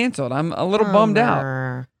prom is canceled. I'm a little bummed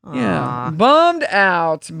out. Yeah, bummed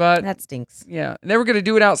out, but that stinks. Yeah, they were going to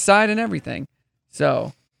do it outside and everything.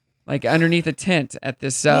 So, like underneath a tent at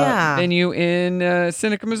this venue in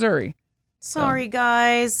Seneca, Missouri. Sorry,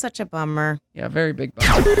 guys. Such a bummer. Yeah, very big bummer.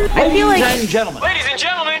 I feel like... Ladies and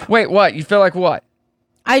gentlemen. Wait, what? You feel like what?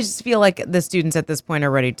 I just feel like the students at this point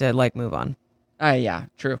are ready to, move on. Yeah,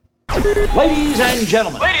 true. Ladies and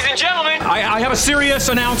gentlemen. I have a serious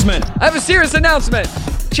announcement.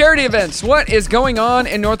 Charity events. What is going on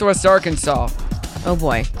in Northwest Arkansas? Oh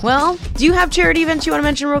boy. Well, do you have charity events you want to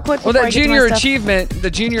mention real quick? Well, the Junior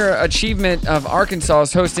Achievement of Arkansas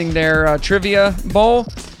is hosting their trivia bowl.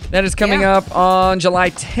 That is coming up on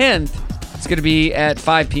July 10th. It's going to be at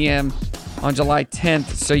 5 p.m. on July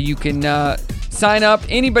 10th. So you can sign up.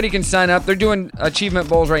 Anybody can sign up. They're doing achievement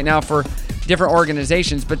bowls right now for different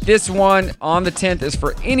organizations, but this one on the 10th is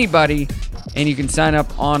for anybody, and you can sign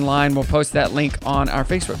up online. We'll post that link on our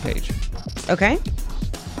Facebook page. Okay.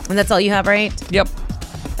 And that's all you have, right? Yep.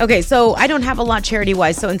 Okay, so I don't have a lot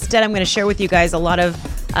charity-wise, so instead I'm going to share with you guys a lot of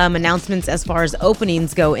announcements as far as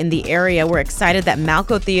openings go in the area. We're excited that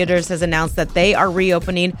Malco Theaters has announced that they are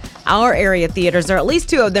reopening our area theaters. There are at least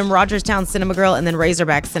two of them, Rogerstown Cinema Grill and then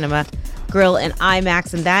Razorback Cinema Grill and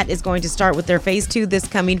IMAX, and that is going to start with their phase 2 this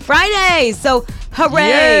coming Friday. So hooray!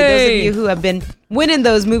 Yay! Those of you who have been winning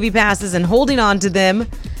those movie passes and holding on to them,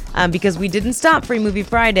 because we didn't stop Free Movie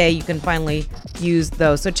Friday, you can finally use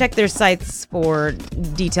those. So check their sites for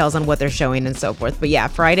details on what they're showing and so forth. But yeah,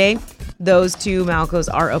 Friday, those two Malcos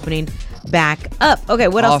are opening back up. Okay,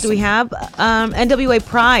 what else do we have? NWA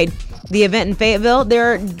Pride, the event in Fayetteville.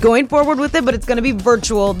 They're going forward with it, but it's going to be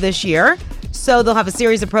virtual this year. So they'll have a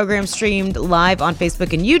series of programs streamed live on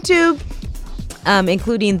Facebook and YouTube.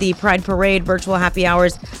 including the Pride Parade, virtual happy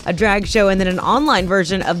hours, a drag show, and then an online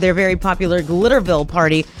version of their very popular Glitterville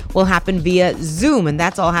party will happen via Zoom. And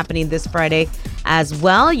that's all happening this Friday as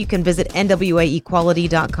well. You can visit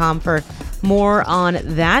nwaequality.com for more on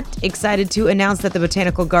that. Excited to announce that the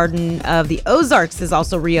Botanical Garden of the Ozarks is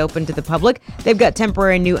also reopened to the public. They've got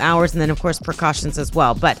temporary new hours and then, of course, precautions as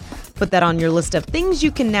well. But put that on your list of things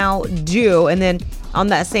you can now do. And then on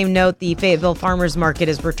that same note, the Fayetteville Farmers Market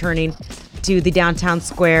is returning to the downtown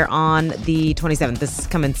square on the 27th. This is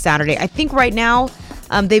coming Saturday. I think right now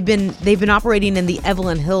they've been operating in the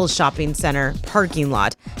Evelyn Hills Shopping Center parking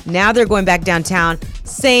lot. Now they're going back downtown.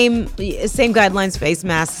 Same guidelines, face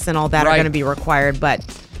masks and all that are going to be required, but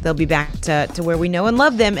they'll be back to where we know and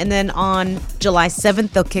love them. And then on July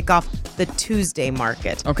 7th, they'll kick off the Tuesday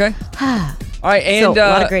market. Okay. All right, and so, a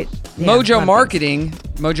lot of great, Mojo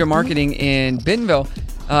Marketing in Bentonville.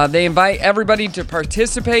 They invite everybody to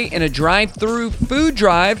participate in a drive-through food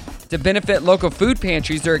drive to benefit local food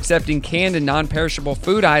pantries. They're accepting canned and non-perishable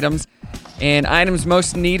food items. And items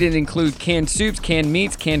most needed include canned soups, canned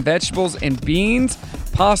meats, canned vegetables, and beans,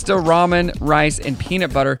 pasta, ramen, rice, and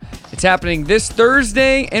peanut butter. It's happening this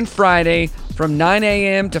Thursday and Friday from 9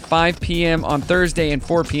 a.m. to 5 p.m. on Thursday and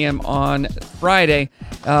 4 p.m. on Friday.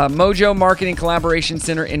 Mojo Marketing Collaboration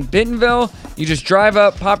Center in Bentonville. You just drive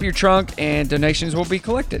up, pop your trunk, and donations will be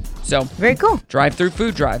collected. So very cool. Drive-through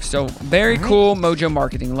food drive. So very cool. Mojo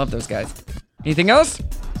Marketing. Love those guys. Anything else?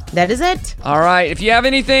 That is it. All right. If you have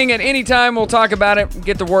anything at any time, we'll talk about it.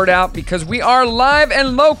 Get the word out because we are live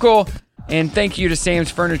and local. And thank you to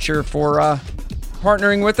Sam's Furniture for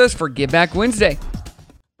partnering with us for Give Back Wednesday.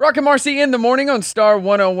 Brock and Marci in the morning on Star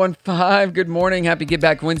 1015. Good morning. Happy Give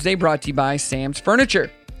Back Wednesday brought to you by Sam's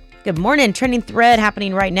Furniture. Good morning. Trending thread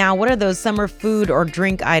happening right now. What are those summer food or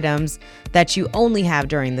drink items that you only have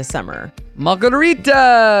during the summer?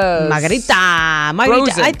 Margaritas. Margarita.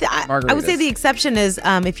 Margaritas. I would say the exception is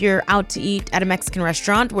if you're out to eat at a Mexican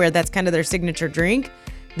restaurant where that's kind of their signature drink,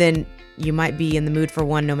 then you might be in the mood for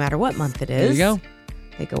one no matter what month it is. There you go.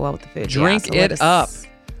 They go well with the food. Drink it up.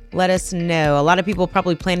 Let us know. A lot of people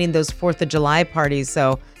probably planning those 4th of July parties,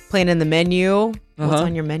 so planning the menu. What's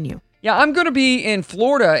on your menu? Yeah, I'm going to be in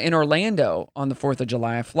Florida, in Orlando, on the 4th of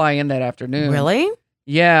July. I fly in that afternoon. Really?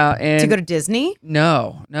 Yeah. And to go to Disney?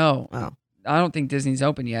 No. Oh. I don't think Disney's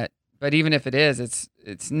open yet. But even if it is,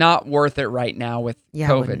 it's not worth it right now with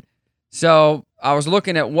COVID. So I was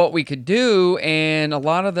looking at what we could do, and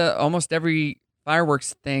almost every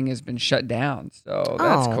fireworks thing has been shut down. So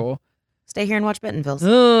that's cool. Stay here and watch Bentonville's.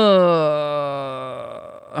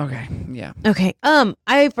 Okay. Yeah. Okay.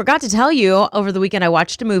 I forgot to tell you over the weekend I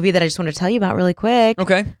watched a movie that I just want to tell you about really quick.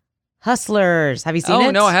 Okay. Hustlers. Have you seen it?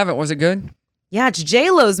 Oh, no, I haven't. Was it good? Yeah, it's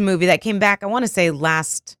J-Lo's movie that came back, I want to say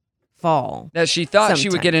last fall. That she thought she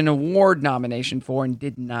would get an award nomination for and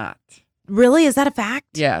did not. Really? Is that a fact?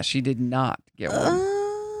 Yeah, she did not get one.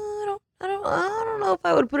 I don't know if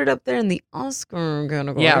I would put it up there in the Oscar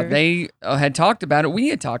category. Yeah, they had talked about it. We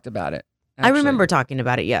had talked about it. Actually. I remember talking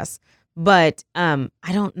about it, yes. But I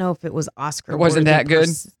don't know if it was Oscar. It wasn't that good?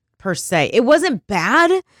 Per se. It wasn't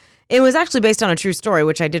bad. It was actually based on a true story,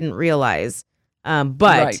 which I didn't realize.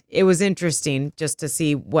 But it was interesting just to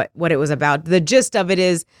see what it was about. The gist of it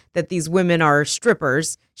is that these women are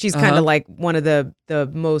strippers. She's kind of like one of the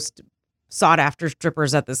most sought after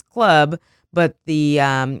strippers at this club. But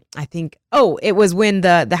I think it was when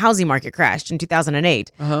the housing market crashed in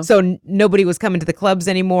 2008. So nobody was coming to the clubs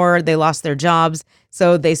anymore. They lost their jobs.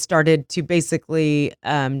 So they started to basically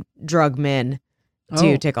drug men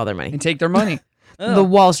to take all their money. And take their money. The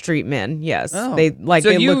Wall Street men, yes. Oh. They looked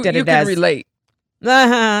at it as... You can relate.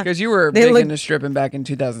 Because you were big into stripping back in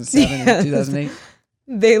 2007 and 2008.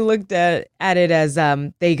 They looked at it as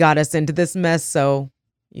they got us into this mess, so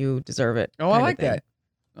you deserve it. Oh, I like that.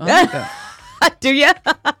 I like that. Do you? Yeah.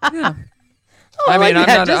 I mean,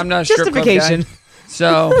 I'm not a strip club guy,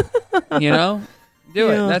 so do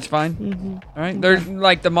it. That's fine. Mm-hmm. All right, they're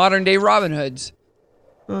like the modern day Robin Hoods,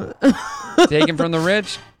 taking from the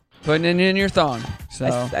rich, putting it in your thong. So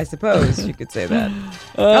I suppose you could say that.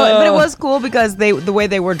 But it was cool because the way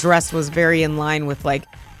they were dressed was very in line with like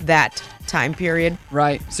that time period.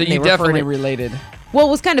 Right. So you definitely related. Well,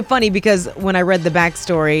 it was kind of funny because when I read the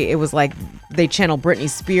backstory, it was like they channeled Britney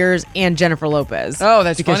Spears and Jennifer Lopez. Oh,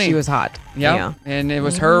 that's because funny. She was hot. Yep. Yeah. And it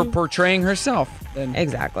was her portraying herself. Then.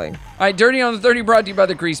 Exactly. All right, Dirty on the 30 brought to you by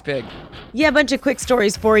the Grease Pig. Yeah, a bunch of quick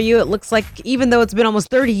stories for you. It looks like even though it's been almost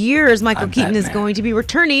 30 years, Michael Keaton is going to be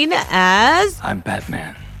returning as... I'm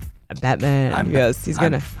Batman. Batman. Yes, he's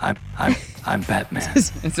going to... I'm Batman.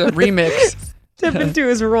 It's a remix. step into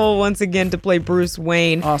his role once again to play Bruce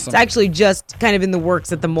Wayne. Awesome. It's actually just kind of in the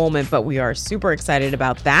works at the moment, but we are super excited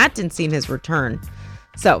about that and seeing his return.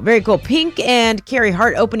 So, very cool. Pink and Carrie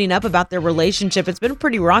Hart opening up about their relationship. It's been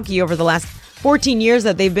pretty rocky over the last 14 years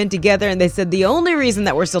that they've been together, and they said the only reason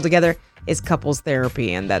that we're still together is couples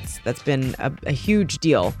therapy, and that's been a huge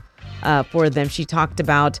deal for them. She talked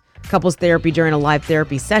about couples therapy during a live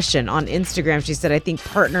therapy session on Instagram. She said, I think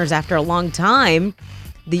partners, after a long time,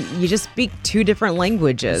 you just speak two different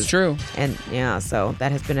languages. It's true. And yeah, so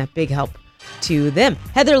that has been a big help to them.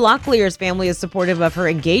 Heather Locklear's family is supportive of her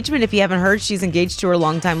engagement. If you haven't heard, she's engaged to her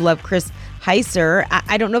longtime love, Chris Heiser.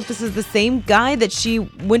 I don't know if this is the same guy that she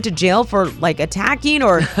went to jail for like attacking,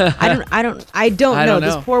 or I don't know.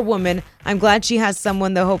 This poor woman. I'm glad she has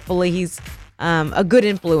someone, though. Hopefully he's a good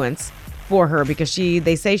influence for her, because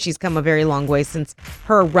they say she's come a very long way since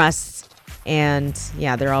her arrests, and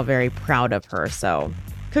yeah, they're all very proud of her. So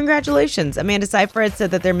congratulations. Amanda Seyfried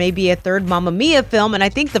said that there may be a third Mamma Mia film, and I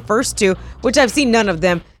think the first two, which I've seen none of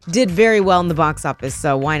them, did very well in the box office,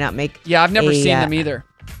 so why not make I've never seen them either.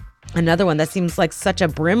 Another one. That seems like such a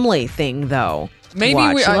Brimley thing, though. Maybe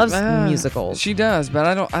she loves musicals. She does, but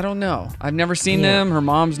I don't know. I've never seen them. Her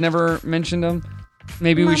mom's never mentioned them.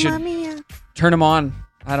 Maybe we should turn them on.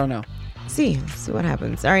 I don't know. See what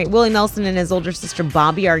happens. All right, Willie Nelson and his older sister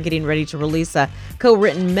Bobby are getting ready to release a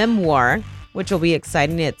co-written memoir, which will be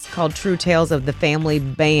exciting. It's called True Tales of the Family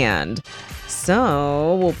Band.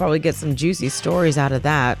 So we'll probably get some juicy stories out of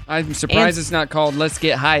that. I'm surprised it's not called Let's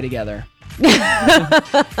Get High Together.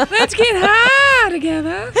 Let's get high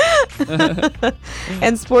together.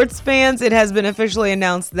 And sports fans, it has been officially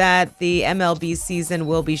announced that the MLB season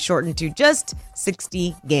will be shortened to just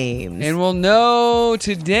 60 games. And we'll know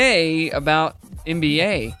today about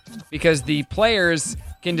NBA, because the players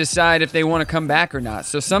can decide if they want to come back or not.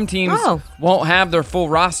 So some teams won't have their full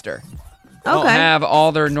roster. Won't have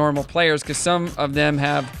all their normal players, because some of them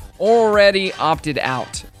have already opted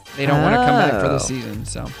out. They don't want to come back for the season.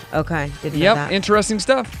 So didn't know that. Interesting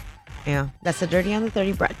stuff. Yeah, that's the Dirty on the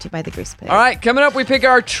 30, brought to you by the Grease Pig. All right, coming up, we pick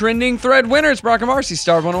our trending thread winners. Brock and Marci,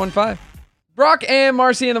 Star 101.5. Brock and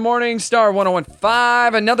Marci in the morning, Star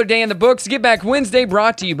 101.5. Another day in the books. Get Back Wednesday,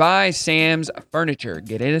 brought to you by Sam's Furniture.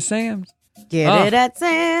 Get it at Sam's. Get it at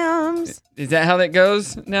Sam's. Is that how that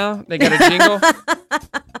goes now? They got a jingle? Get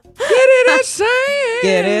it at Sam's.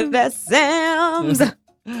 Get it at Sam's.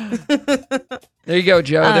 There you go,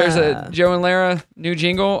 Joe. There's a Joe and Lara new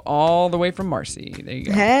jingle all the way from Marci. There you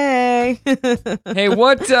go. Hey. Hey,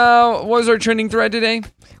 what was our trending thread today?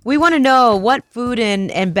 We want to know, what food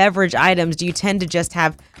and beverage items do you tend to just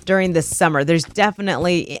have during the summer? There's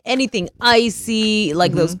definitely anything icy,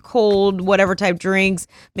 like those cold, whatever type drinks.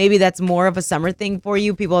 Maybe that's more of a summer thing for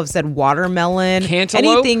you. People have said watermelon.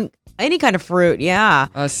 Cantaloupe? Any kind of fruit, yeah.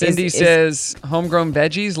 Cindy says homegrown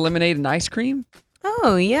veggies, lemonade, and ice cream.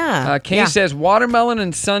 Oh, yeah. Kay says watermelon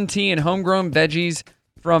and sun tea and homegrown veggies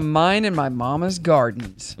from mine and my mama's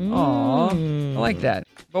gardens. Aw, I like that.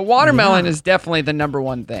 But watermelon is definitely the number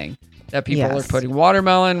one thing that people are putting.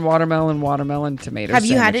 Watermelon, tomato Have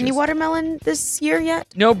you had any watermelon this year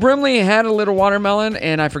yet? No, Brimley had a little watermelon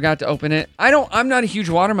and I forgot to open it. I'm not a huge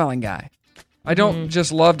watermelon guy. I don't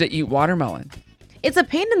just love to eat watermelon. It's a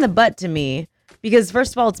pain in the butt to me. Because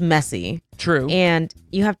first of all, it's messy. True. And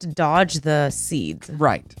you have to dodge the seeds.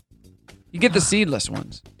 Right. You get the seedless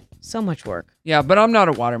ones. So much work. Yeah, but I'm not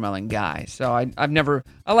a watermelon guy. So I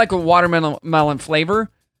like a watermelon flavor,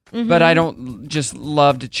 but I don't just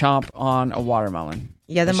love to chomp on a watermelon.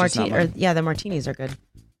 Yeah, the martinis are good.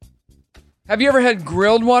 Have you ever had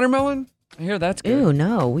grilled watermelon? I hear that's good. Ooh,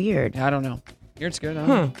 no, weird. I don't know. Here it's good. I don't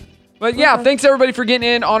know. But yeah, thanks everybody for getting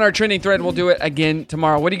in on our trending thread. We'll do it again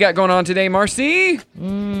tomorrow. What do you got going on today, Marci?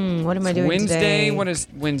 What am I doing Wednesday. today? What is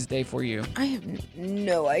Wednesday for you? I have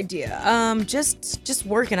no idea. Just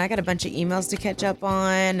working. I got a bunch of emails to catch up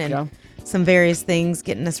on and some various things,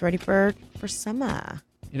 getting us ready for summer.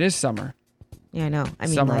 It is summer. Yeah, I know. I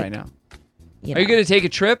mean, summer right now. Are you going to take a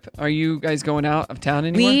trip? Are you guys going out of town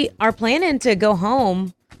anymore? We are planning to go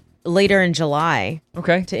home later in July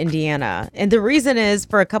to Indiana. And the reason is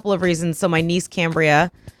for a couple of reasons. So my niece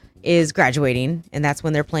Cambria is graduating, and that's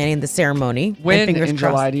when they're planning the ceremony. When in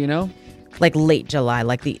July, do you know? Like late July,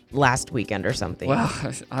 like the last weekend or something. Well,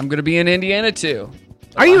 I'm going to be in Indiana too.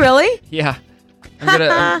 Are you really? Yeah.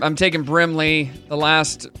 I'm taking Brimley the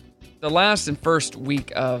last and first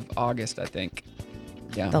week of August, I think.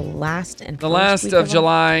 Yeah. The last of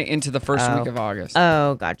July into the first week of August.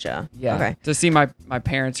 Oh, gotcha. Yeah. Okay. To see my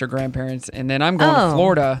parents or grandparents. And then I'm going to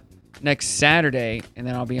Florida next Saturday, and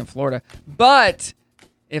then I'll be in Florida. But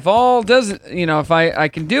if all doesn't, if I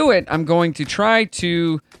can do it, I'm going to try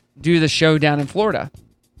to do the show down in Florida.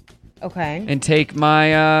 Okay. And take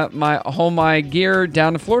my my gear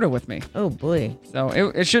down to Florida with me. Oh boy. So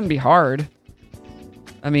it shouldn't be hard.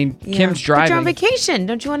 I mean, Yeah. Kim's driving. But you're on vacation.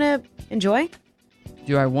 Don't you want to enjoy?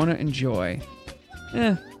 Do I want to enjoy?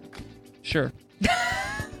 Sure.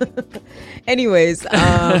 Anyways,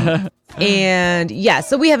 and yeah,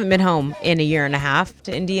 so we haven't been home in a year and a half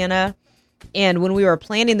to Indiana. And when we were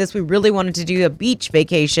planning this, we really wanted to do a beach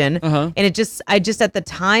vacation. And I just at the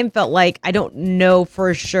time felt like I don't know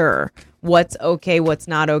for sure what's okay, what's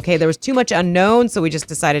not okay. There was too much unknown, so we just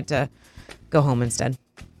decided to go home instead.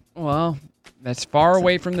 Well, that's far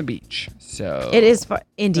away from the beach. So It is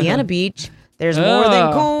Indiana Beach. There's more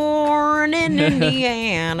than corn in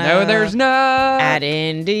Indiana. No, there's not. At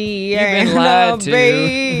Indiana You've been lied to.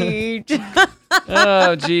 Beach.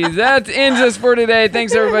 Oh, geez. That ends us for today.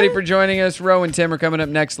 Thanks, everybody, for joining us. Ro and Tim are coming up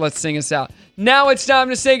next. Let's sing us out. Now it's time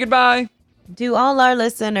to say goodbye. To all our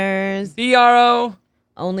listeners. B-R-O.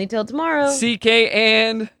 Only till tomorrow. C-K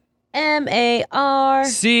and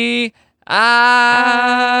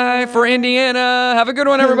M-A-R-C-I for Indiana. Have a good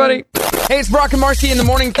one, everybody. Hey, it's Brock and Marci in the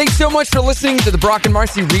morning. Thanks so much for listening to the Brock and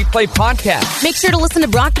Marci Replay Podcast. Make sure to listen to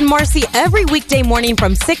Brock and Marci every weekday morning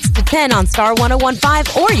from 6 to 10 on Star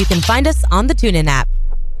 101.5, or you can find us on the TuneIn app.